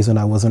some reason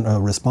I wasn't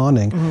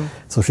responding.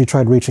 So she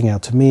tried reaching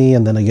out to me,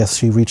 and then I guess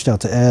she reached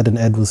out to Ed, and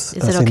Ed was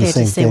saying the same thing. Is it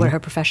okay to say what her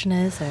profession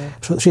is?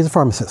 Or? She's a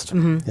pharmacist.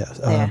 Yes.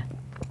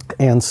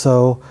 And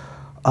so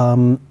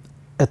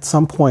at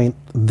some point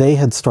they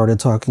had started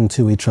talking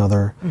to each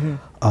other,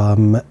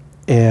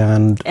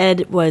 and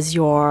Ed was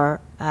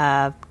your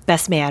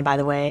best man, by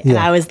the way, and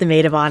I was the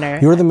maid of honor.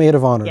 You were the maid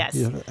of honor. Yes.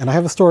 Yeah. And I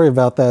have a story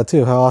about that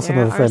too, how awesome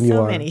of a friend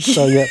you are. Many.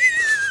 So yeah.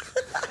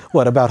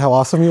 What, about how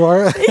awesome you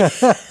are?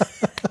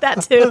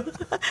 That too.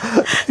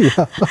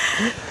 Yeah.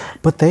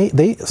 But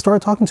they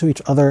started talking to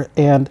each other,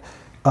 and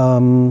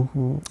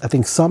I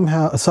think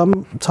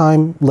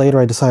sometime later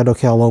I decided,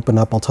 okay, I'll open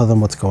up, I'll tell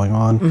them what's going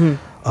on.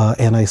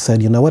 And I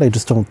said, you know what, I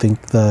just don't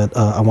think that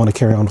I want to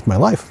carry on with my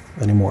life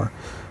anymore.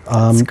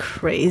 It's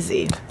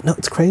crazy. No,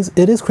 it's crazy.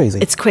 It is crazy.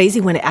 It's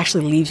crazy when it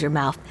actually leaves your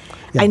mouth.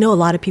 Yeah. I know a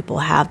lot of people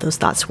have those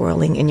thoughts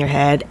swirling in your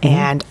head,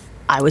 and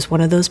I was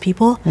one of those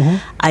people.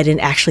 I didn't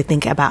actually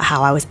think about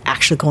how I was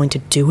actually going to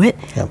do it,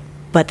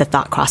 but the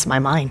thought crossed my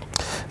mind.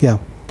 Yeah.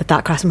 The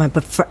thought crossed my mind.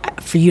 But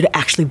for you to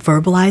actually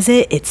verbalize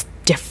it, it's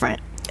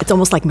different. It's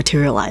almost like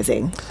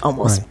materializing,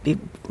 almost,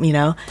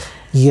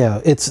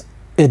 Yeah, it's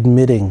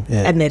admitting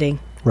it. Admitting.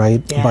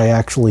 Right? Yeah. By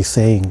actually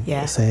saying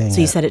So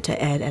you said it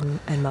to Ed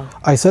and Mo?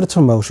 I said it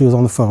to Mo. She was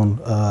on the phone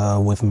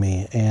with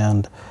me.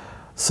 And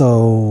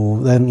so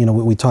then,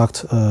 we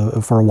talked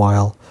for a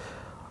while.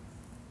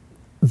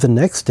 The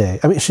next day,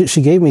 I mean,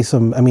 she gave me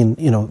some,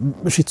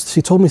 she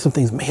told me some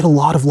things, made a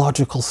lot of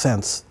logical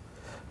sense.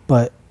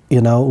 But,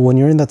 when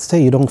you're in that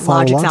state, you don't follow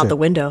logic. Logic's out the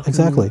window.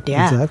 Exactly.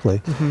 Yeah.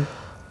 Exactly.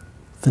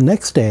 The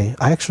next day,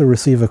 I actually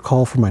received a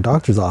call from my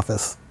doctor's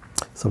office.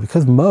 So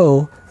because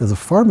Mo is a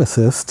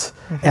pharmacist,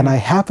 and I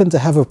happen to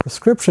have a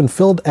prescription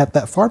filled at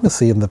that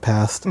pharmacy in the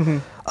past,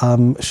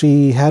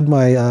 she had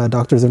my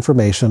doctor's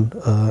information,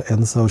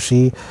 and so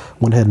she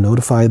went ahead and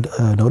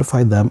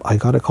notified them. I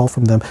got a call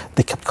from them.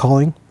 They kept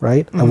calling,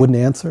 right? I wouldn't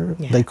answer.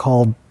 Yeah. They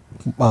called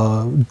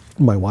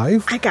my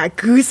wife. I got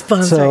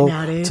goosebumps right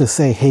now, dude. To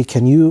say, hey,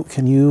 can you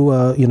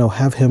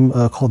have him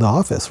call the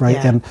office, right?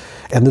 Yeah.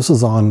 And this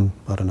was on,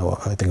 I don't know,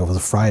 I think it was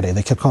a Friday.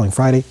 They kept calling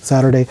Friday,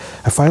 Saturday.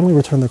 I finally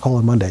returned their call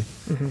on Monday,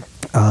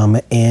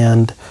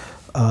 and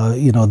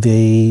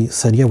they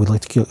said, yeah, we'd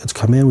like to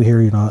come in. We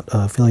hear you're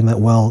not feeling that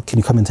well. Can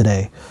you come in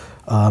today?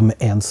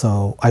 And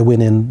so I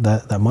went in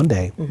that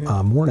Monday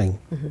morning,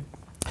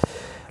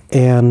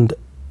 and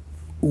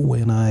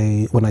when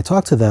I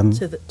talked to them,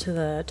 to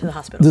the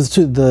hospital, this is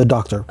to the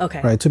doctor,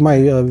 right, to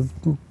my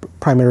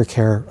primary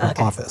care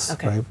office,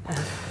 right.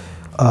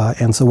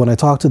 And so when I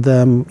talked to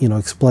them,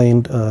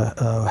 explained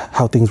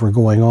how things were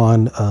going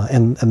on,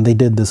 and they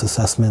did this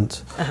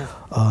assessment,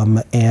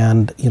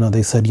 and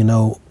they said,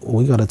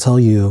 we got to tell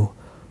you,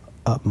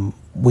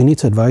 we need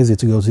to advise you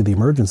to go to the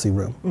emergency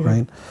room,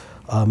 right.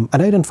 And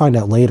I didn't find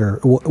out later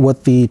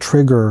what the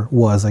trigger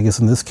was, I guess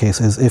in this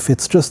case, is if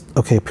it's just,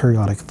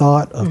 periodic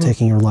thought of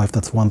taking your life,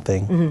 that's one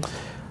thing.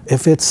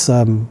 If it's,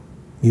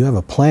 you have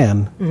a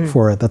plan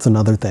for it, that's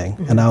another thing.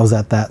 And I was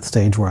at that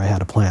stage where I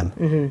had a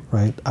plan,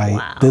 right?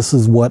 This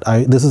is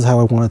how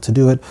I wanted to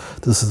do it.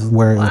 This is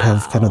where it would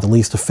have kind of the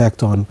least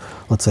effect on,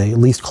 let's say,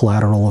 least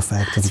collateral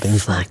effect and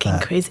things like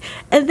that. Crazy.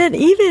 And then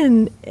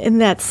even in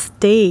that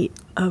state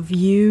of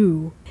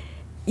you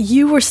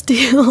were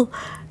still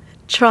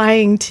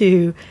trying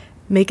to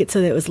make it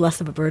so that it was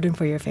less of a burden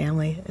for your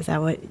family. Is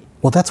that what?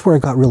 Well, that's where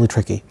it got really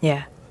tricky.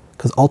 Yeah.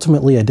 Because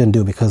ultimately I didn't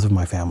do it because of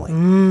my family,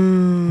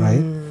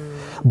 right?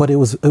 But it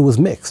was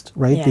mixed,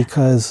 right? Yeah.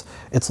 Because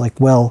it's like,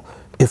 well,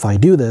 if I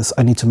do this,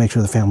 I need to make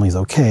sure the family's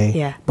okay.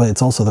 Yeah. But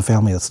it's also the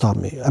family that stopped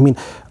me. I mean,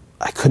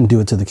 I couldn't do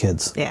it to the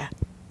kids. Yeah.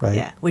 Right.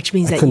 Yeah. Which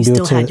means that you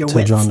still had your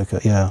wits.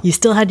 Jonica. Yeah. You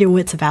still had your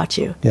wits about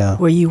you. Yeah.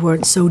 Where you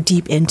weren't so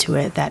deep into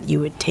it that you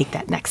would take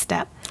that next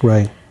step.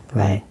 Right.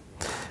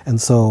 And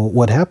so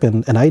what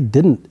happened, and I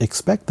didn't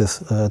expect this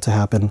to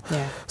happen.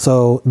 Yeah.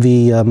 So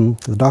the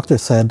doctor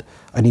said,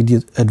 I need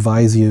to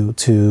advise you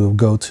to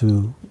go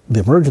to the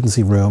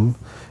emergency room,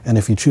 and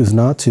if you choose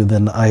not to,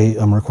 then I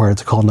am required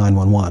to call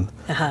 911.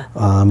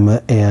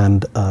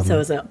 So it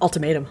was an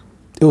ultimatum.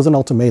 It was an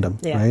ultimatum,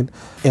 Yeah. right?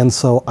 And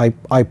so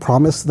I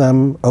promised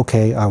them,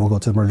 okay, I will go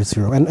to the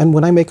emergency room. And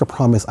when I make a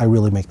promise, I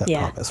really make that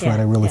promise, right?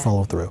 I really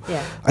follow through.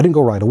 Yeah. I didn't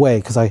go right away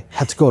because I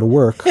had to go to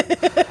work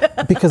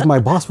because my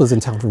boss was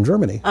in town from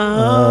Germany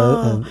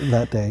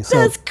that day. So,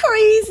 That's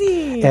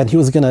crazy. and he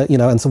was going to,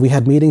 and so we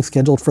had meetings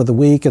scheduled for the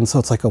week. And so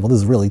it's like, oh, well, this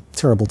is a really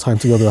terrible time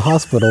to go to the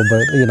hospital,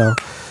 but,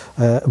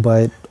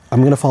 but I'm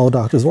going to follow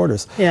doctor's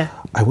orders. Yeah.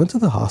 I went to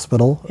the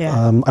hospital.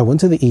 Yeah. I went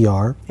to the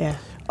ER. Yeah.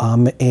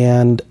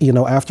 And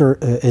after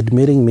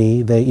admitting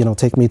me, they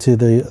take me to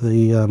the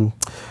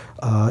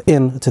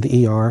to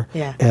the ER,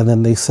 Yeah. and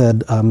then they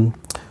said,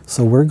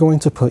 so we're going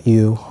to put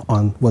you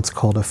on what's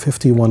called a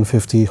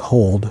 5150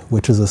 hold,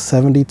 which is a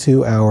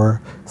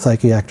 72-hour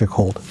psychiatric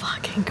hold.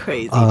 Fucking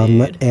crazy,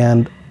 dude.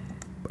 And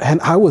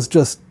I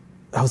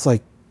was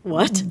like,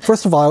 What?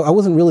 First of all, I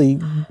wasn't really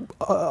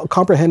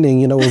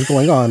comprehending, what was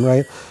going on,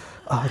 right?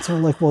 So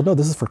I'm like, well, no,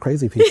 this is for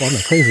crazy people. I'm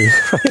not crazy,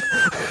 right?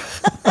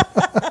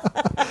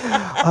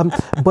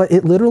 But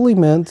it literally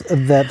meant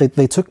that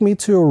they took me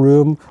to a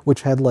room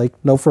which had like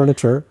no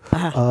furniture.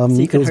 So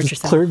you could it was hurt just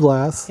yourself. clear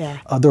glass. Yeah.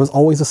 There was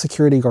always a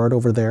security guard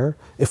over there.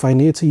 If I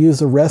needed to use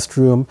the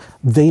restroom,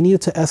 they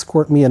needed to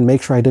escort me and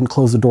make sure I didn't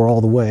close the door all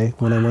the way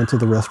when I went to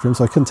the restroom,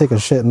 so I couldn't take a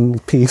shit in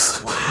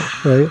peace,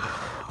 right?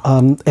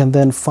 And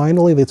then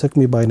finally, they took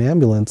me by an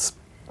ambulance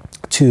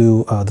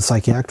to the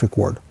psychiatric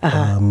ward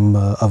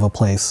of a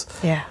place.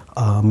 Yeah.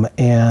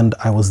 And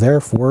I was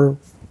there for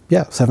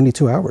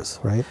 72 hours,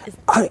 right?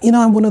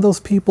 I'm one of those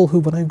people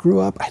who, when I grew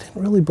up, I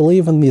didn't really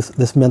believe in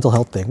this mental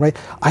health thing, right?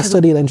 I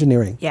studied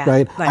engineering,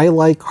 right? I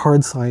like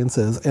hard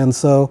sciences. And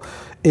so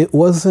it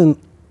wasn't,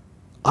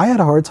 I had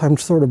a hard time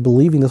sort of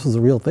believing this was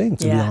a real thing,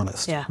 to be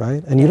honest,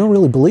 right? And you don't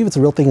really believe it's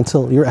a real thing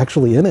until you're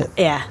actually in it.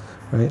 Yeah.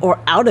 Right? Or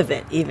out of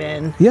it,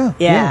 even.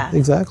 Yeah,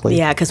 exactly.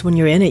 Yeah, because when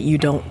you're in it, you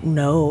don't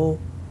know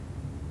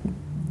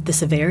the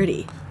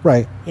severity.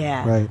 Right.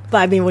 Yeah. Right. But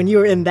I mean, when you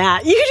were in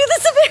that, you knew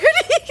the severity.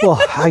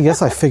 Well, I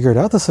guess I figured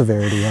out the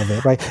severity of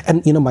it, right?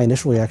 And, my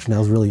initial reaction, I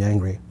was really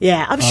angry.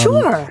 Yeah, I'm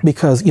sure.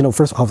 Because,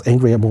 first I was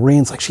angry at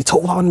Maureen's, like, she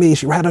told on me,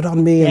 she ratted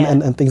on me,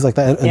 and things like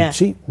that. And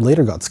she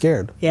later got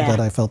scared that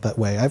I felt that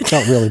way. I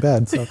felt really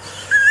bad, so...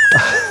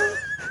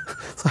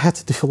 So I had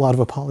to do a lot of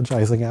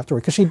apologizing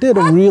afterward, because she did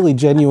a really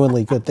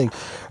genuinely good thing.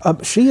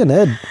 She and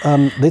Ed,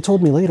 they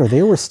told me later,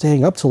 they were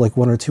staying up till like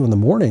 1 or 2 in the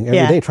morning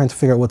every day trying to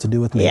figure out what to do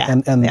with me.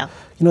 And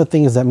the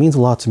thing is, that means a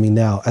lot to me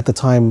now. At the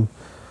time,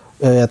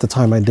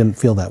 I didn't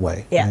feel that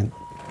way. Yeah.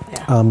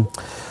 Right?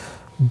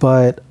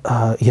 But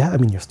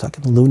you're stuck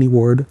in the loony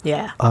ward.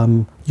 Yeah.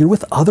 You're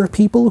with other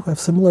people who have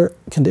similar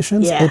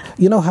conditions. Yeah. And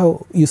you know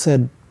how you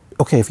said,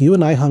 okay, if you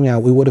and I hung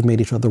out, we would have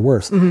made each other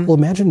worse. Mm-hmm. Well,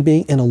 imagine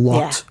being in a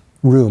locked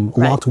room,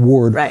 locked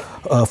ward,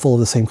 full of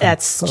the same kind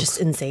That's of just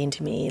insane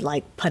to me,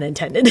 like, pun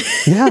intended.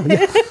 Yeah.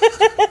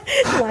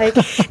 Like,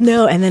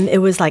 no, and then it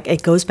was like,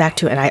 it goes back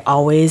to, and I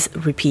always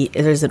repeat,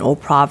 there's an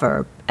old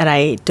proverb,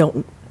 and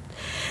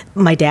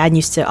my dad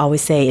used to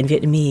always say in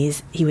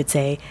Vietnamese, he would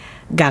say,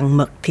 gang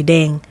mực thì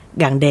đen,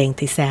 gang đen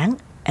thì sáng.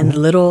 And the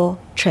literal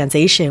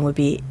translation would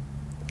be,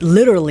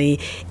 literally,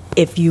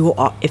 if you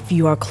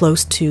are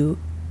close to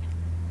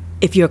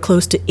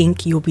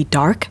ink, you'll be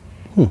dark.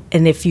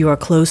 And if you are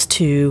close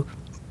to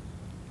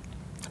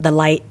the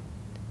light,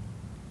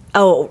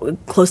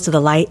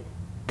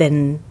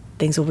 then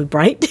things will be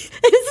bright. This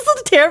is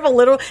a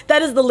terrible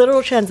that is the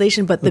literal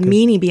translation, but the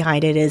meaning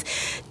behind it is,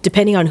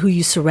 depending on who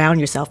you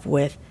surround yourself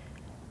with,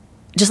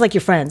 just like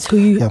your friends,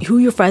 who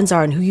your friends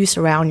are and who you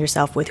surround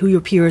yourself with, who your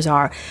peers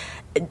are,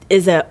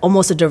 is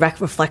almost a direct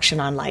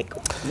reflection on like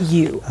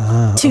you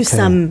to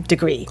some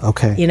degree.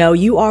 Okay.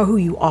 You are who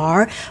you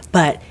are,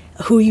 but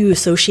who you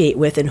associate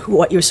with and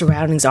what your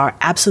surroundings are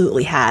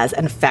absolutely has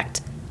an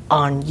effect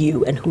on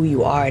you and who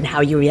you are and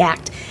how you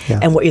react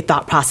and what your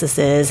thought process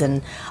is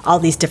and all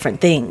these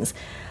different things.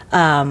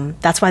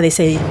 That's why they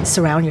say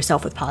surround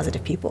yourself with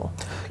positive people.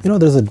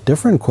 There's a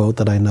different quote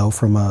that I know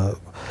from I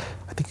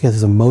think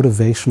there's a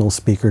motivational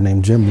speaker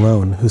named Jim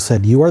Rohn, who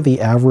said, "You are the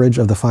average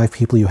of the 5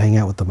 people you hang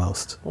out with the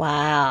most."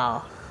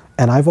 Wow.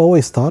 And I've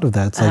always thought of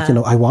that. It's like,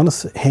 I want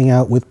to hang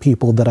out with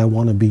people that I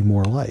want to be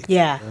more like.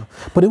 Yeah.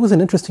 But it was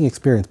an interesting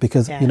experience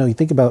because, you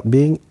think about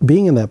being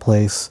in that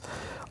place,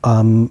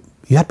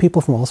 you had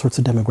people from all sorts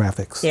of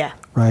demographics. Yeah.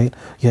 Right?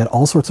 You had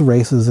all sorts of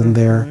races in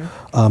there,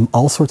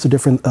 all sorts of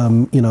different,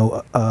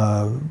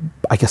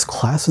 I guess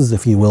classes,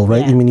 if you will,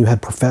 right? Yeah. I mean, you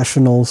had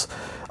professionals,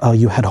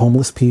 you had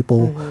homeless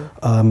people,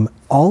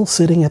 all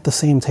sitting at the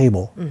same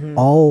table,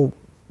 all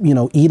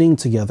eating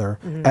together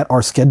at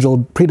our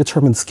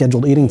predetermined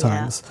scheduled eating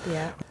times.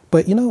 Yeah.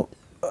 But,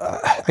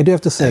 I do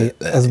have to say,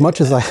 as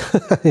much as I,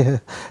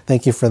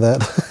 thank you for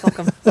that.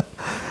 Welcome.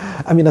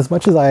 I mean, as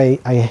much as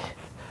I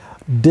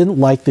didn't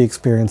like the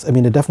experience, I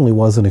mean, it definitely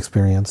was an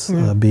experience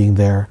being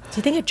there. Do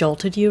you think it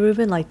jolted you,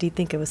 Ruben? Like, do you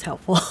think it was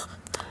helpful?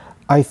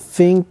 I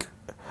think,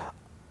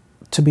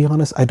 to be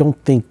honest, I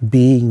don't think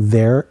being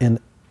there and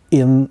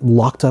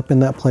locked up in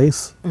that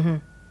place,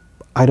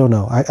 I don't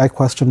know. I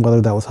question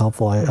whether that was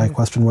helpful. I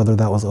question whether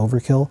that was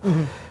overkill.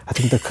 I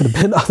think there could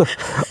have been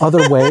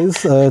other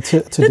ways to do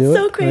it. That's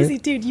so crazy,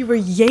 right? dude. You were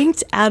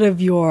yanked out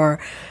of your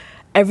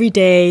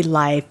everyday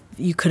life.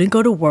 You couldn't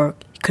go to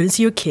work. You couldn't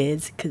see your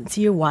kids. Couldn't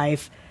see your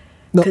wife.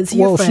 No, couldn't see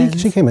your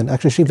friends. she came in.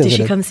 Actually, she visited.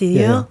 Did she come see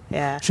you?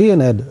 Yeah. She and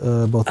Ed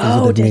both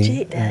visited did me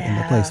she? in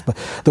the place. But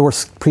there were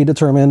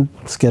predetermined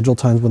scheduled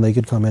times when they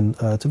could come in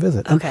to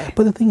visit. Okay.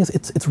 But the thing is,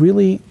 it's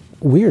really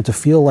weird to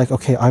feel like,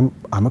 okay, I'm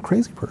a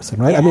crazy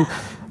person, right? Yeah. I mean,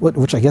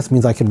 which I guess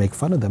means I can make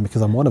fun of them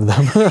because I'm one of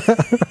them.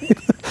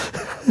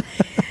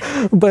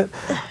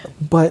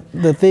 But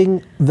the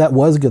thing that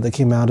was good that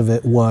came out of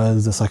it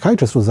was the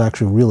psychiatrist was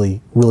actually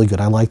really, really good.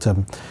 I liked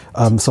him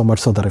so much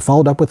so that I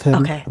followed up with him,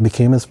 Okay.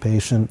 became his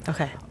patient.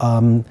 Okay.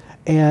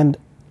 And,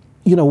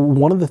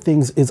 one of the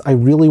things is I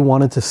really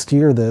wanted to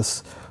steer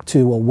this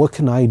to, well, what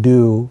can I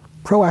do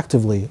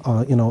proactively,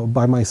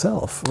 by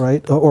myself,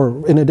 right?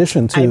 Or in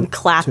addition to I'm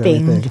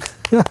clapping, to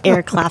everything.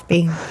 air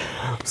clapping.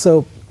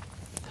 So,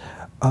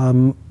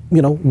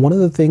 one of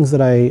the things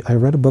that I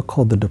read a book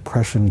called The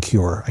Depression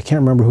Cure. I can't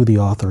remember who the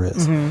author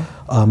is,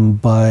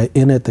 but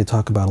in it they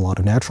talk about a lot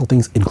of natural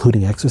things,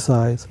 including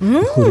exercise,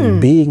 including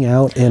being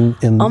out in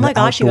Oh my the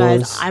gosh, outdoors. you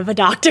guys! I'm a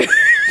doctor.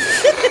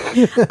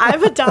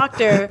 I'm a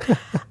doctor.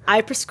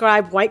 I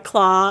prescribe White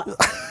Claw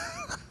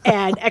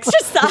and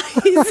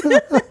exercise.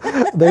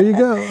 There you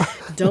go.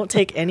 Don't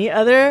take any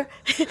other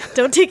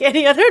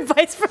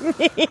advice from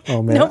me.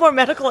 Oh, man. No more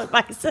medical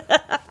advice.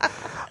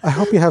 I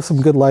hope you have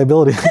some good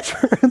liability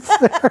insurance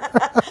there.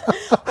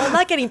 Well, I'm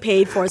not getting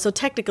paid for it, so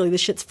technically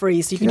this shit's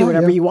free, so you can do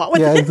whatever you want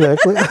with Yeah, it.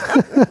 exactly.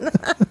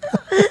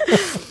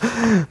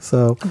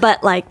 So,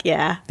 But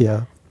yeah.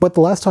 yeah. But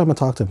the last time I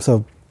talked to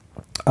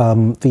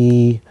him,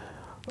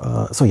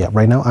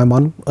 right now I'm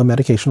on a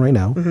medication right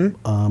now.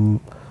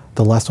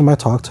 The last time I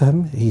talked to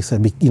him, he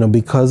said,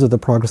 because of the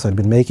progress I've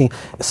been making,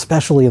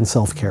 especially in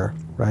self-care,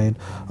 right?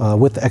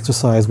 With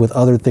exercise, with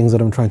other things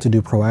that I'm trying to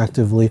do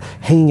proactively,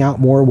 hanging out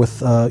more with,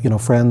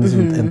 friends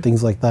and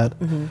things like that.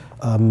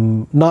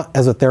 Not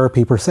as a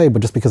therapy per se,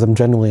 but just because I'm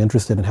genuinely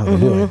interested in how they're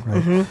doing,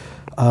 right?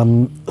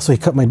 So he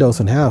cut my dose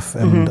in half,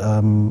 and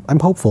I'm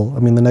hopeful.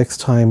 I mean, the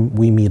next time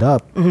we meet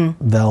up,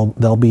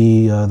 that'll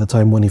be the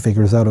time when he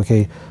figures out,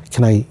 okay,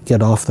 can I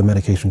get off the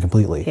medication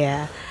completely?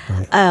 Yeah.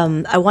 Right.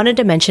 I wanted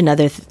to mention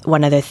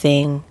one other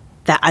thing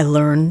that I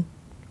learned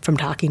from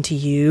talking to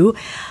you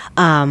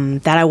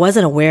that I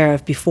wasn't aware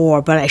of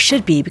before, but I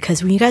should be,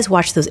 because when you guys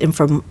watch those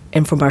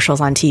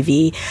infomercials on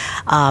TV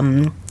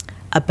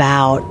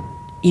about,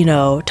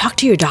 talk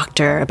to your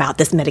doctor about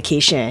this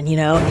medication,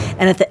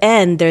 and at the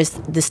end there's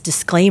this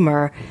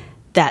disclaimer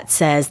that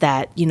says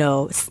that,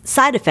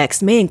 side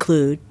effects may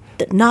include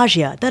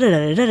nausea,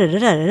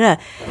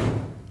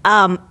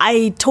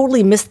 I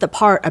totally missed the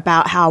part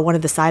about how one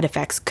of the side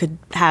effects could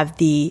have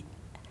the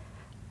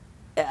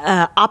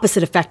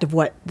opposite effect of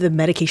what the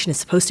medication is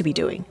supposed to be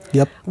doing.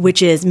 Yep.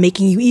 Which is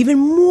making you even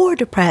more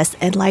depressed,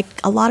 and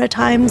a lot of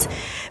times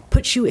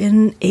puts you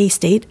in a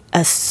state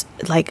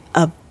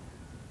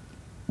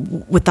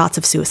with thoughts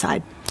of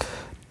suicide.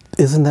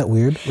 Isn't that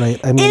weird, right?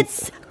 I mean,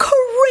 It's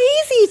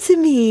crazy to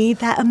me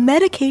that a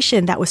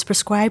medication that was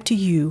prescribed to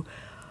you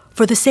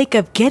for the sake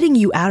of getting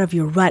you out of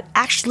your rut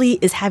actually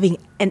is having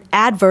an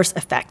adverse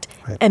effect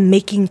and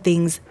making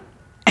things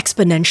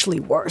exponentially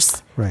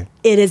worse. Right.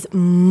 It is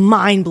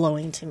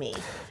mind-blowing to me.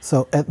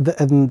 So,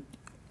 and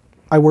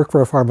I work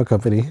for a pharma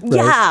company, right?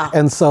 Yeah.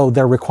 And so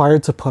they're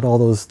required to put all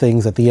those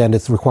things at the end.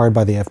 It's required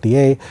by the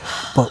FDA.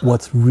 But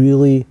what's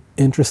really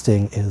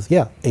interesting is,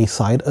 a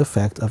side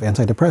effect of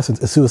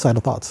antidepressants is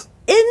suicidal thoughts.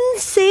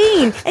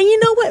 Insane. And you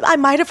know what? I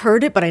might have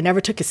heard it, but I never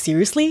took it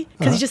seriously,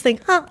 because you just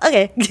think,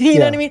 okay. You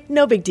know what I mean?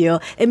 No big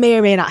deal. It may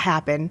or may not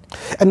happen.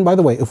 And by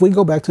the way, if we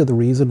go back to the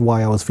reason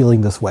why I was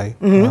feeling this way,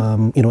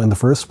 in the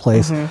first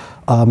place,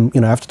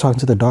 after talking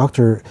to the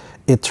doctor,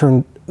 it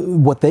turned,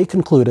 what they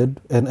concluded,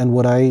 and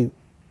what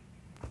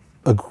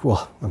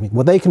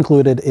what they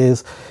concluded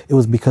is it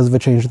was because of a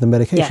change in the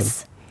medication.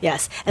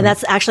 Yes. And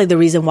that's actually the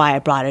reason why I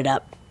brought it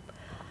up.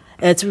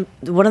 It's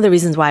one of the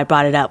reasons why I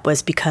brought it up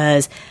was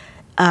because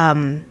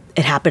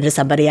it happened to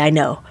somebody I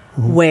know,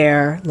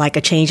 where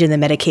a change in the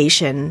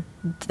medication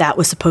that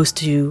was supposed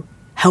to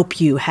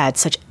help you had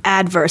such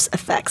adverse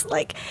effects.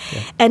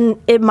 And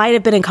it might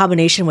have been in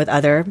combination with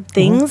other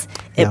things.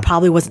 It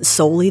probably wasn't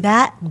solely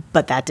that,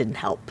 but that didn't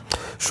help.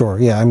 Sure.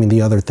 Yeah. I mean,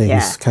 the other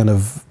things kind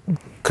of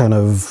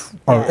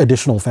are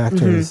additional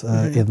factors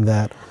in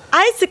that.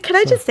 Can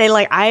I just say,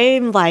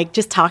 I'm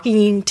just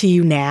talking to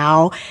you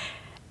now.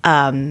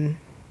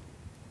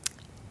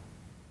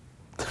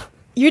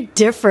 You're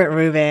different,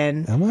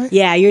 Ruben. Am I?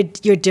 Yeah, you're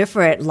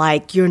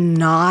different. You're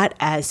not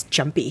as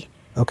jumpy.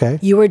 Okay.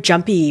 You were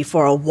jumpy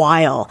for a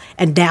while,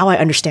 and now I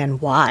understand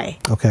why.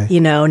 Okay.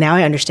 Now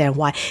I understand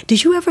why.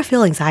 Did you ever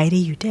feel anxiety?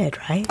 You did,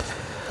 right?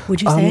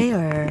 Would you say,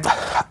 or?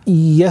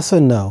 Yes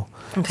and no.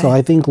 Okay. So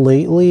I think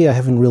lately I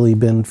haven't really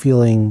been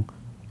feeling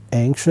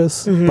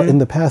anxious, but in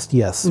the past,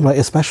 yes, right?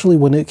 Especially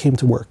when it came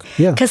to work.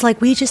 Yeah. Because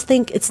like we just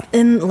think it's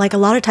in like a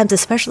lot of times,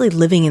 especially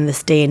living in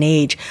this day and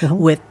age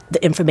with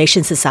the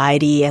information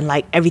society and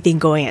like everything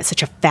going at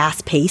such a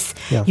fast pace,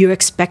 you're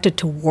expected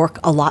to work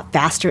a lot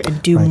faster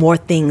and do more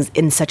things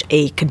in such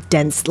a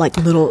condensed like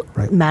little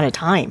amount of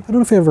time. I don't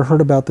know if you ever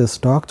heard about this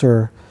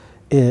doctor,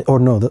 it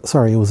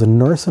was a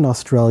nurse in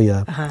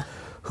Australia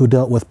who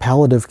dealt with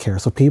palliative care.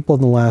 So people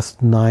in the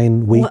last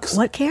 9 weeks.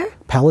 What care?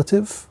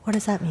 Palliative. What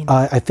does that mean?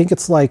 I think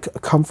it's like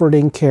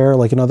comforting care.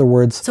 Like in other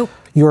words, so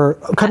you're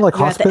kind of like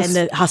hospice. At the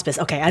end of hospice.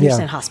 Okay, I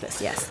understand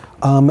hospice. Yes.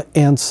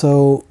 And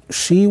so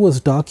she was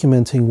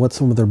documenting what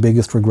some of their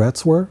biggest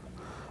regrets were,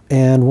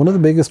 and one of the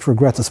biggest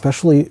regrets,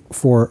 especially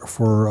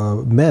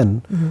for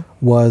men,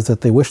 was that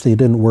they wish they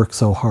didn't work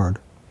so hard,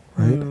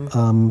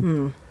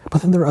 right?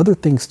 But then there are other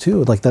things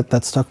too, like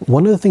that stuck.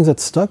 One of the things that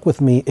stuck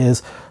with me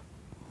is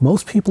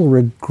most people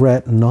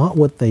regret not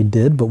what they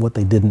did, but what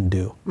they didn't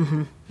do.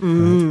 Right?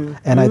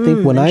 And I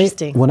think when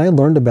I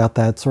learned about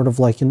that, sort of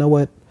like, you know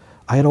what,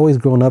 I had always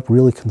grown up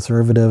really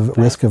conservative,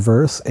 risk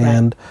averse,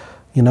 and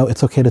you know,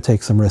 it's okay to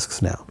take some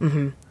risks now.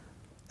 And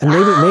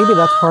maybe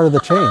that's part of the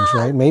change,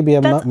 right? Maybe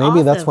I'm not.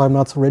 Maybe that's why I'm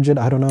not so rigid.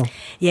 I don't know.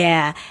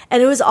 Yeah,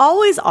 and it was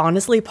always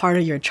honestly part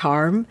of your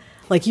charm.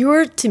 Like you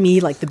were to me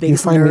like the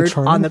biggest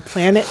nerd on the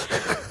planet.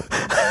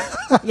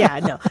 Yeah,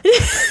 no.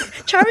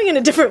 Charming in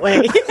a different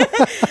way.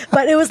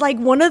 But it was like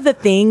one of the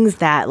things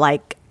that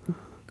like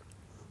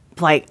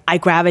I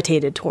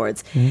gravitated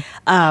towards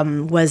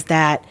was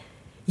that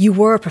you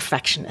were a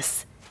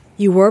perfectionist.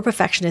 You were a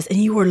perfectionist and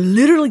you were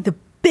literally the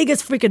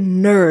biggest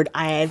freaking nerd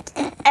I had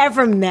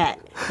ever met,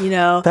 you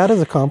know? That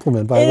is a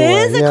compliment, by the way.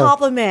 It is a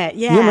compliment,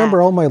 yeah. You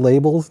remember all my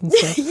labels and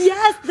stuff?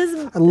 Yes.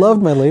 I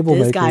loved my label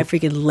making. This guy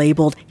freaking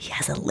labeled. He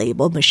has a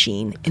label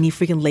machine, and he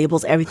freaking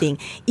labels everything,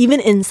 even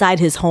inside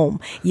his home.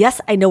 Yes,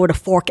 I know what a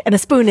fork and a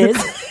spoon is.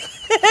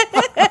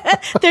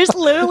 There's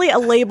literally a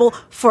label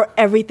for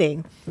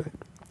everything.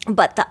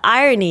 But the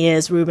irony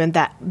is, Ruben,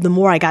 that the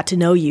more I got to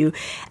know you,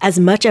 as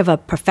much of a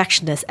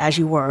perfectionist as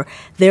you were,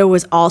 there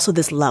was also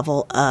this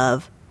level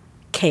of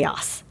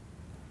chaos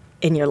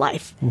in your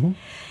life.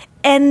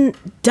 And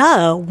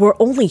we're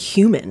only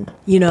human,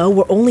 you know,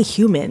 we're only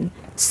human.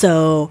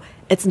 So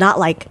it's not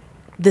like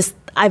this,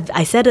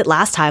 I said it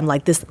last time,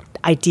 like this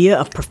idea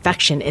of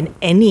perfection in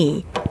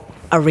any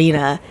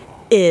arena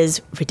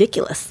is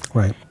ridiculous.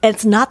 Right. And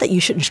it's not that you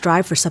shouldn't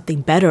strive for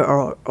something better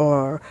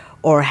or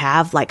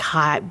have like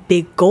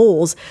big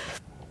goals.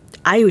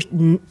 I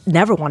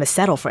never want to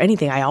settle for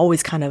anything. I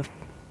always kind of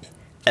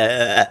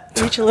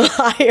reach a little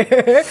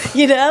higher,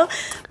 you know?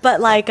 But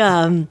like,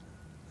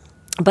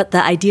 but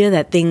the idea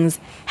that things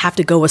have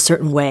to go a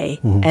certain way,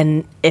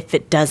 and if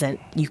it doesn't,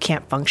 you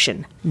can't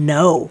function.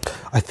 No.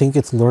 I think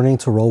it's learning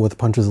to roll with the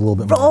punches a little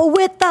bit more. Roll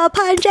with the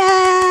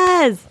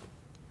punches!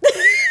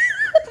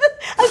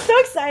 I'm so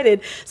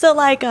excited. So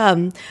like,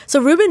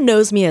 so Ruben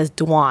knows me as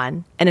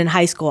Dwan, and in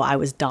high school I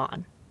was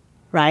Don,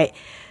 right?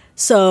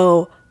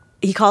 So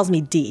he calls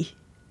me D.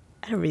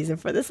 I have a reason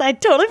for this. I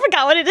totally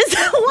forgot what it is.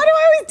 Why do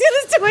I always do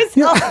this to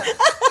myself?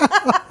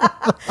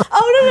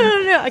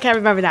 Oh, no. I can't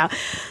remember now.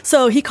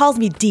 So he calls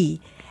me D.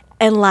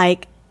 And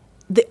like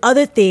the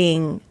other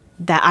thing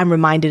that I'm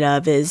reminded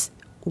of is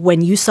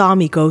when you saw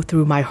me go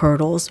through my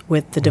hurdles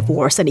with the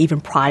divorce and even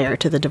prior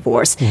to the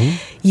divorce,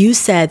 you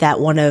said that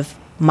one of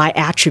my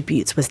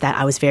attributes was that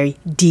I was very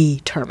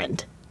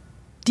determined.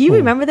 Do you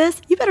remember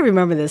this? You better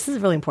remember this. This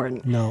is really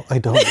important. No, I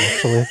don't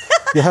actually.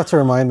 You have to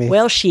remind me.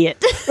 Well,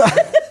 shit.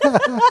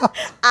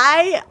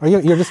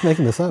 You're just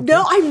making this up.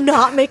 No, right? I'm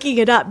not making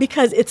it up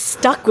because it's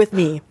stuck with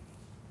me.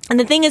 And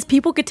the thing is,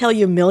 people could tell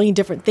you a million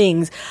different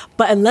things,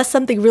 but unless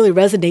something really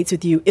resonates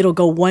with you, it'll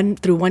go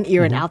through one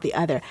ear and out the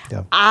other.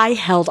 Yeah. I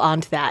held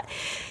on to that.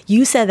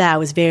 You said that I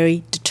was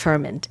very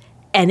determined,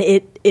 and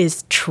it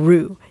is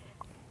true.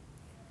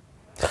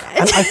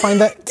 And I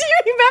find that... Do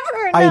you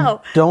remember or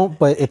no? I don't,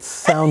 but it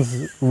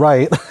sounds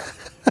right.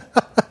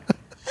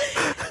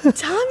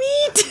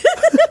 Tommy?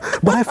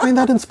 But I find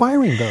that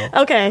inspiring, though.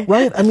 Okay.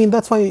 Right? I mean,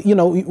 that's why, you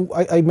know,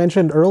 I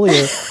mentioned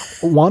earlier,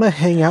 want to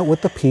hang out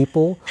with the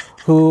people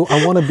who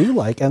I want to be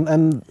like.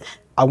 And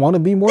I want to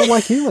be more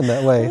like you in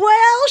that way.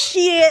 Well,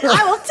 shit.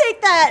 I will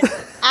take that.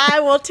 I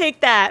will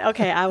take that.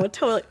 Okay, I will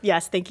totally...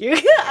 Yes, thank you.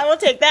 I will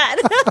take that.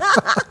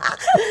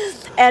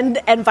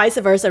 And vice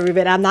versa,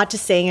 Ruben. I'm not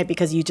just saying it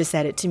because you just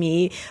said it to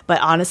me, but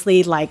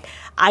honestly, like,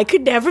 I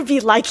could never be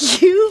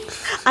like you.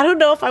 I don't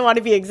know if I want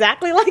to be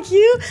exactly like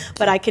you,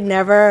 but I could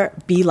never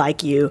be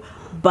like you.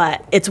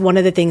 But it's one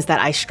of the things that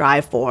I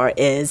strive for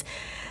is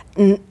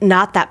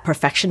not that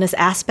perfectionist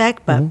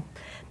aspect, but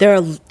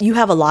you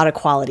have a lot of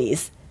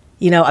qualities,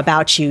 you know,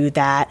 about you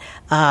that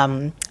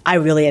I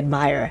really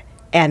admire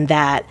and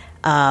that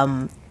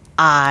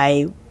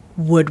I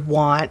would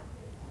want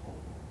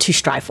to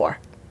strive for.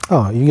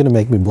 Oh, you're going to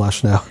make me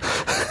blush now.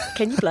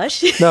 Can you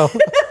blush? No,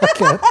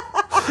 I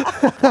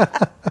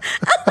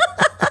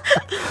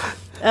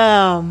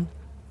can't.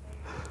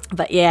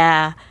 But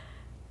yeah.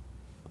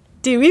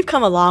 Dude, we've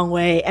come a long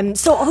way. And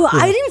so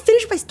I didn't even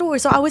finish my story. worry.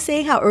 So I was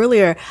saying how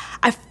earlier,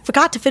 I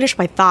forgot to finish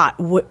my thought,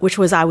 which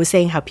was I was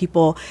saying how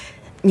people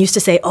used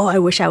to say, oh, I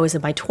wish I was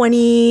in my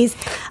 20s.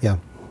 Yeah.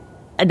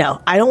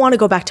 No, I don't want to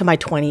go back to my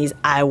 20s.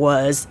 I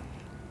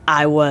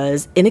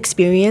was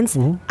inexperienced.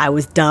 I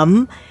was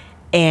dumb,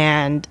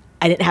 and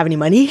I didn't have any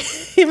money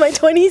in my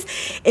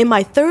 20s. In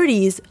my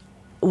 30s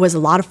was a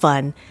lot of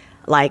fun.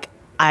 Like,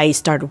 I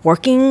started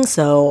working,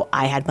 so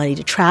I had money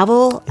to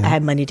travel. I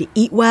had money to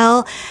eat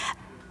well,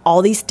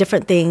 all these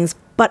different things.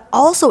 But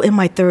also in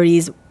my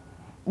 30s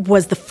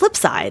was the flip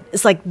side.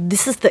 It's like,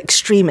 this is the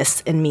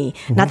extremist in me.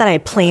 Not that I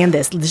planned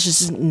this. This is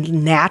just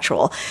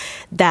natural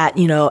that,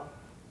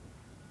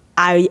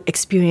 I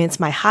experienced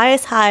my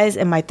highest highs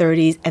in my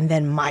 30s and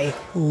then my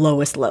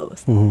lowest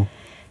lows.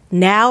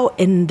 Now,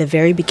 in the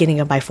very beginning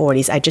of my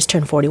 40s, I just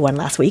turned 41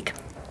 last week.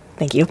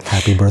 Thank you.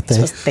 Happy birthday.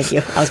 Thank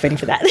you. I was waiting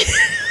for that.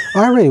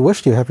 I already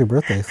wished you happy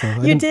birthday.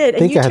 So You did. I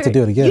think I had to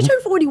do it again. You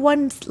turned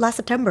 41 last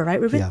September, right,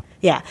 Ruben? Yeah.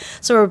 Yeah.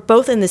 So we're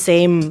both in the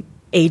same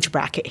age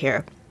bracket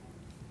here.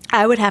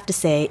 I would have to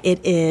say it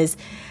is,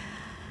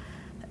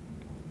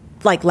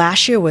 like,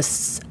 last year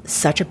was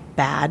such a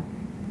bad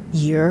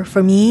year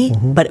for me,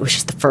 but it was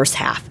just the first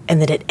half, and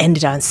then it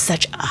ended on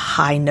such a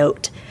high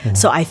note.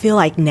 So I feel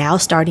like now,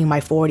 starting my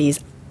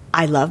 40s,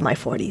 I love my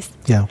 40s.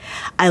 Yeah.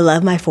 I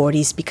love my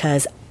 40s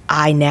because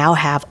I now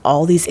have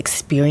all these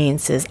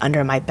experiences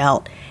under my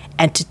belt,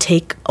 and to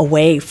take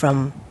away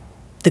from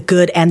the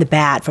good and the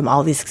bad from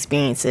all these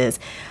experiences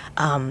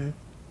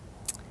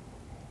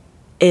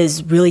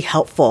is really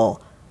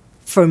helpful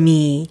for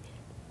me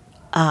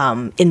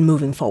in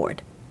moving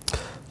forward.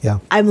 Yeah.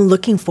 I'm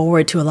looking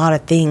forward to a lot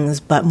of things,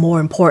 but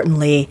more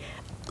importantly,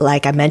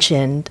 like I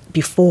mentioned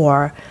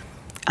before,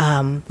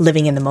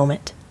 living in the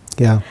moment.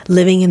 Yeah.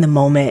 Living in the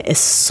moment is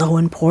so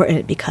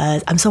important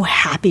because I'm so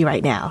happy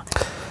right now.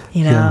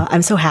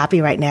 I'm so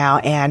happy right now,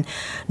 and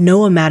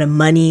no amount of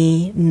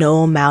money, no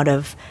amount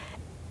of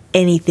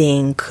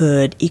anything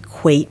could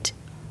equate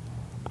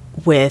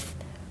with,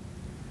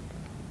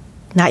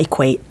 not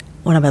equate,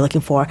 what am I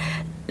looking for?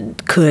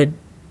 Could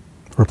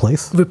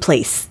replace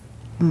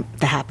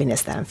the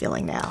happiness that I'm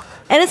feeling now.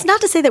 And it's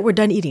not to say that we're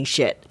done eating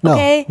shit, No,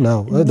 okay?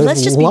 no. There's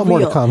Let's just a lot be more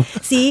to real. come.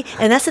 See,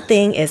 and that's the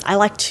thing is I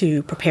like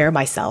to prepare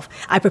myself.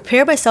 I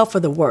prepare myself for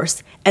the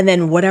worst, and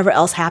then whatever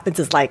else happens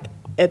is like,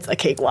 it's a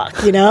cakewalk,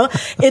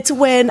 It's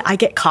when I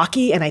get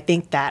cocky and I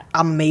think that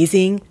I'm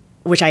amazing,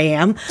 which I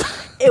am.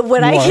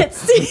 When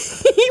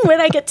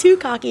I get too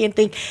cocky and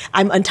think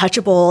I'm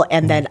untouchable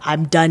and then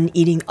I'm done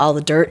eating all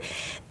the dirt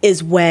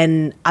is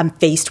when I'm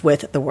faced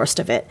with the worst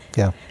of it.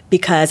 Yeah.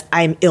 Because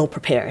I'm ill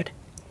prepared.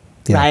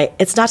 Yeah. Right?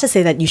 It's not to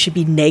say that you should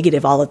be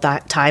negative all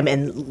the time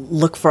and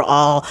look for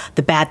all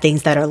the bad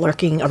things that are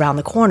lurking around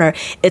the corner.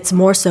 It's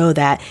more so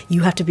that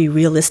you have to be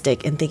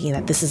realistic in thinking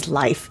that this is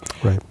life.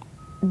 Right.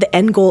 The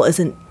end goal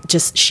isn't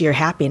just sheer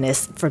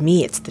happiness. For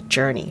me, it's the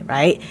journey,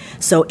 right?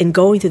 So in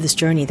going through this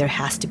journey, there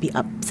has to be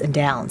ups and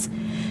downs.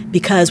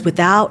 Because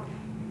without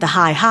the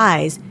high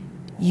highs,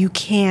 you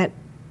can't,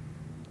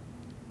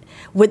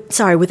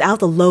 without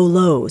the low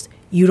lows,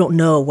 you don't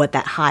know what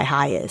that high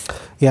high is.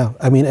 Yeah.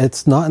 I mean,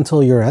 it's not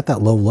until you're at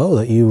that low low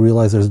that you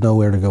realize there's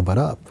nowhere to go but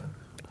up.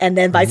 And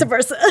then vice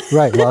versa.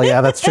 Right. Well, yeah,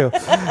 that's true.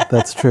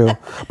 That's true.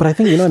 But I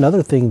think,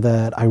 another thing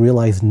that I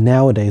realize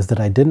nowadays that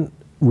I didn't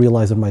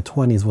realize in my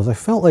 20s was I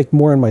felt like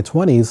more in my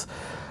 20s,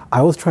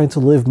 I was trying to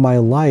live my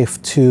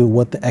life to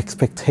what the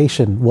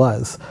expectation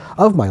was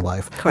of my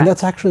life. Correct. And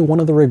that's actually one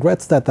of the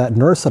regrets that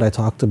nurse that I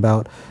talked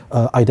about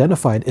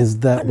identified, is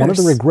that one of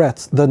the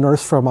regrets, the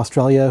nurse from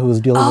Australia who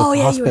was dealing with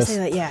hospice, you were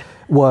saying that, yeah.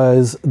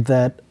 was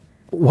that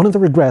one of the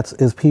regrets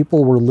is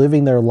people were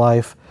living their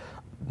life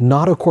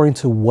not according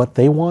to what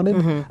they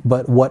wanted,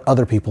 but what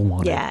other people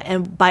wanted. Yeah,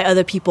 and by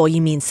other people,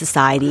 you mean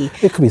society.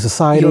 It could be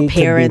society. Your it could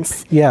be-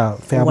 parents.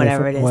 family.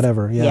 Whatever it is.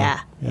 Whatever, yeah.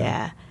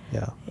 Yeah.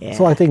 Yeah.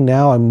 So I think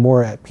now I'm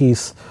more at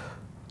peace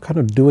kind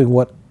of doing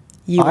what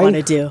You I want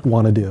to do.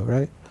 want to do,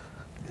 right?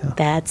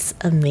 That's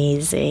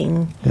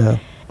amazing. Yeah.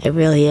 It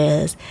really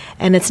is.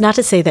 And it's not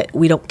to say that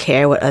we don't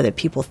care what other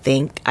people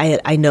think.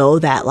 I know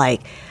that,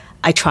 like,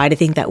 I try to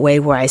think that way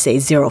where I say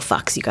 0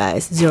 fucks, you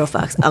guys. 0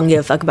 fucks. I don't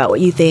give a fuck about what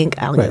you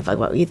think. I don't give a fuck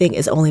about what you think.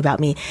 It's only about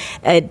me.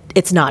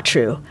 It's not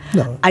true.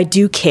 No. I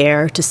do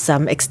care to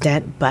some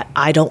extent, but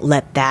I don't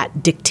let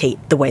that dictate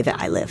the way that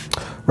I live.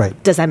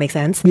 Right. Does that make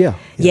sense? Yeah.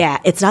 Yeah.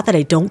 It's not that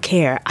I don't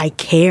care. I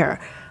care.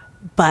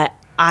 But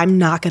I'm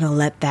not going to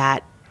let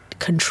that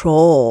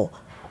control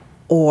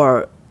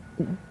or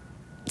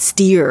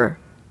steer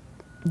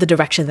the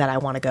direction that I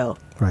want to go.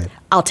 Right.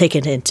 I'll take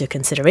it into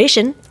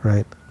consideration.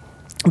 Right.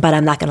 But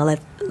I'm not going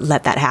to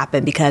let that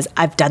happen because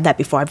I've done that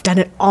before. I've done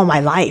it all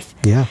my life.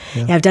 Yeah.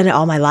 I've done it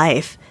all my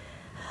life.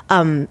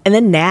 And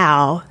then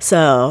now,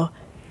 so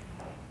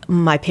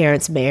my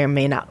parents may or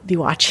may not be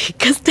watching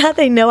because now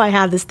they know I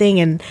have this thing.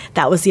 And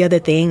that was the other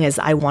thing, is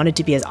I wanted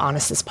to be as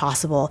honest as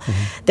possible.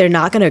 Mm-hmm. They're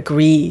not going to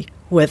agree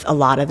with a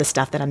lot of the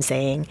stuff that I'm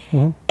saying.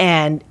 Mm-hmm.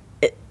 And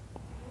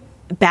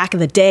back in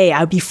the day, I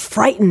would be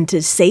frightened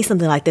to say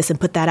something like this and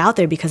put that out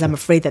there because I'm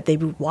afraid that they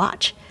would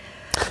watch.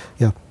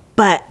 Yeah.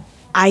 But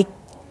I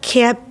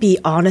can't be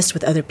honest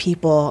with other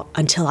people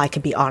until I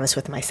can be honest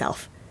with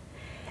myself.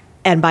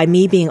 And by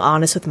me being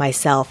honest with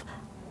myself,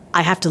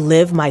 I have to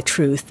live my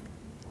truth.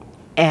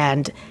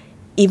 And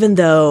even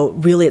though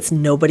really it's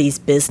nobody's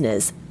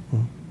business,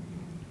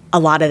 a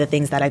lot of the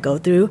things that I go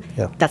through,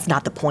 that's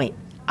not the point.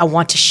 I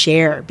want to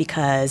share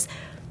because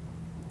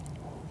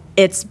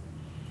it's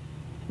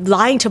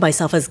lying to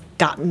myself has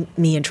gotten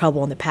me in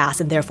trouble in the past,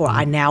 and therefore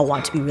I now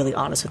want to be really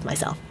honest with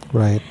myself.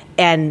 Right.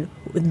 And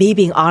with me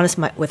being honest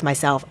with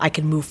myself, I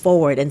can move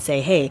forward and say,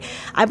 hey,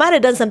 I might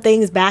have done some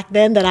things back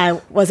then that I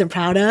wasn't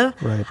proud of.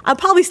 Right. I'm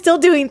probably still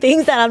doing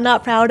things that I'm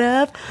not proud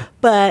of,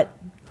 but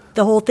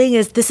the whole thing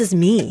is this is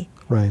me.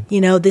 Right.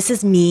 You know, this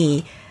is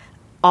me,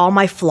 all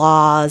my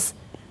flaws,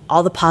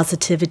 all the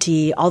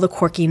positivity, all the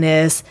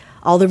quirkiness,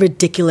 all the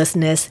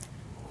ridiculousness.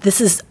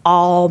 This is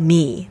all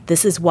me.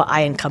 This is what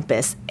I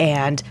encompass.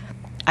 And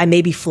I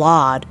may be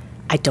flawed.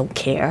 I don't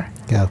care.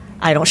 Yeah.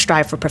 I don't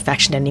strive for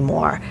perfection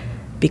anymore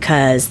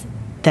because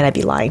then I'd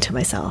be lying to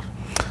myself.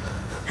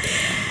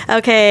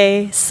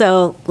 Okay,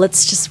 so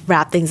let's just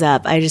wrap things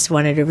up. I just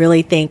wanted to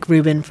really thank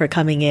Ruben for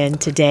coming in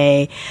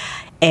today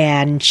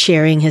and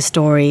sharing his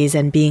stories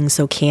and being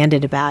so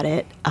candid about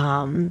it.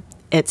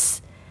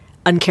 It's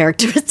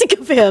uncharacteristic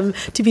of him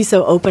to be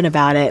so open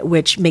about it,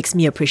 which makes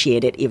me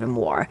appreciate it even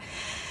more.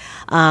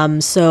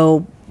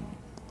 So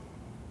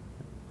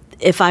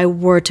if I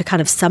were to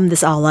kind of sum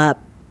this all up,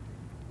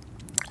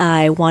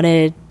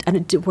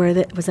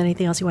 was there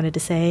anything else you wanted to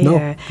say? No.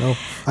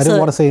 I didn't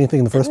want to say anything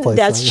in the first place.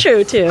 That's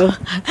true, too.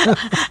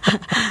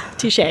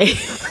 Touche.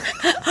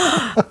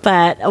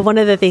 But one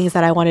of the things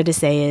that I wanted to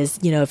say is,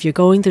 you know, if you're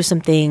going through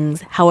some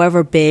things,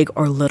 however big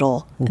or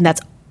little, and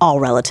that's all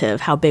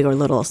relative, how big or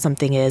little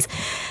something is,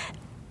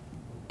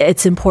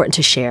 it's important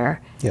to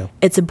share. Yeah.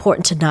 It's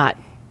important to not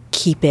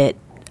keep it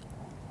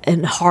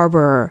and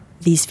harbor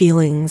these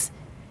feelings.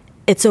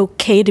 It's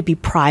okay to be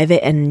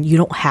private and you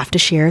don't have to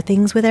share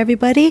things with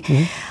everybody.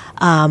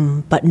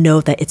 But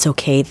know that it's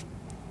okay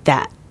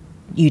that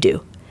you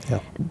do. Yeah.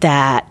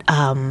 That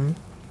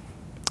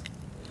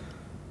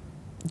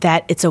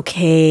it's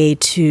okay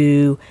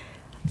to,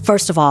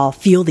 first of all,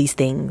 feel these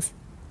things,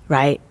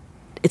 right?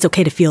 It's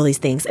okay to feel these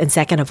things. And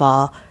second of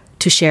all,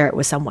 to share it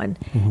with someone.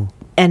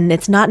 And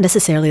it's not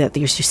necessarily that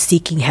you're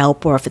seeking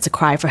help or if it's a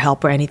cry for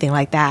help or anything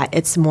like that.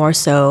 It's more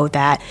so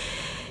that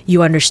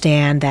you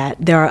understand that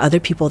there are other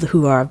people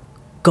who are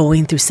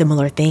going through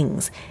similar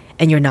things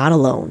and you're not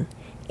alone.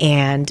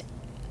 And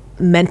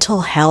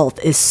mental health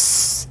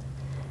is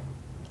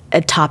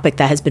a topic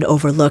that has been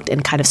overlooked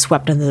and kind of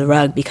swept under the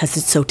rug because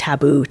it's so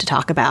taboo to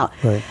talk about.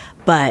 Right.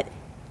 But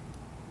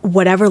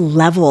whatever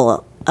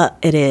level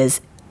it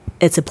is,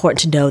 it's important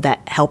to know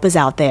that help is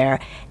out there,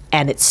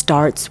 and it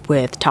starts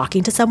with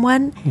talking to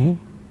someone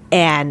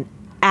and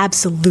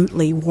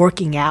absolutely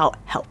working out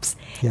helps.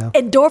 Yeah.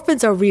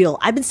 Endorphins are real.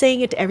 I've been saying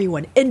it to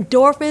everyone.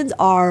 Endorphins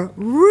are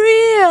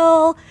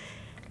real.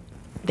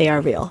 They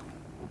are real.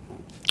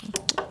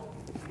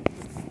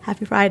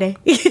 Happy Friday.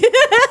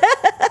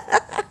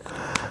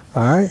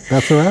 All right.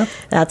 That's a wrap?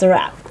 That's a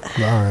wrap.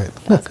 All right.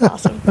 That's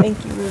awesome.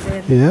 Thank you,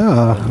 Ruben.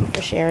 Yeah. Thank you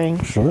for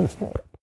sharing. Sure.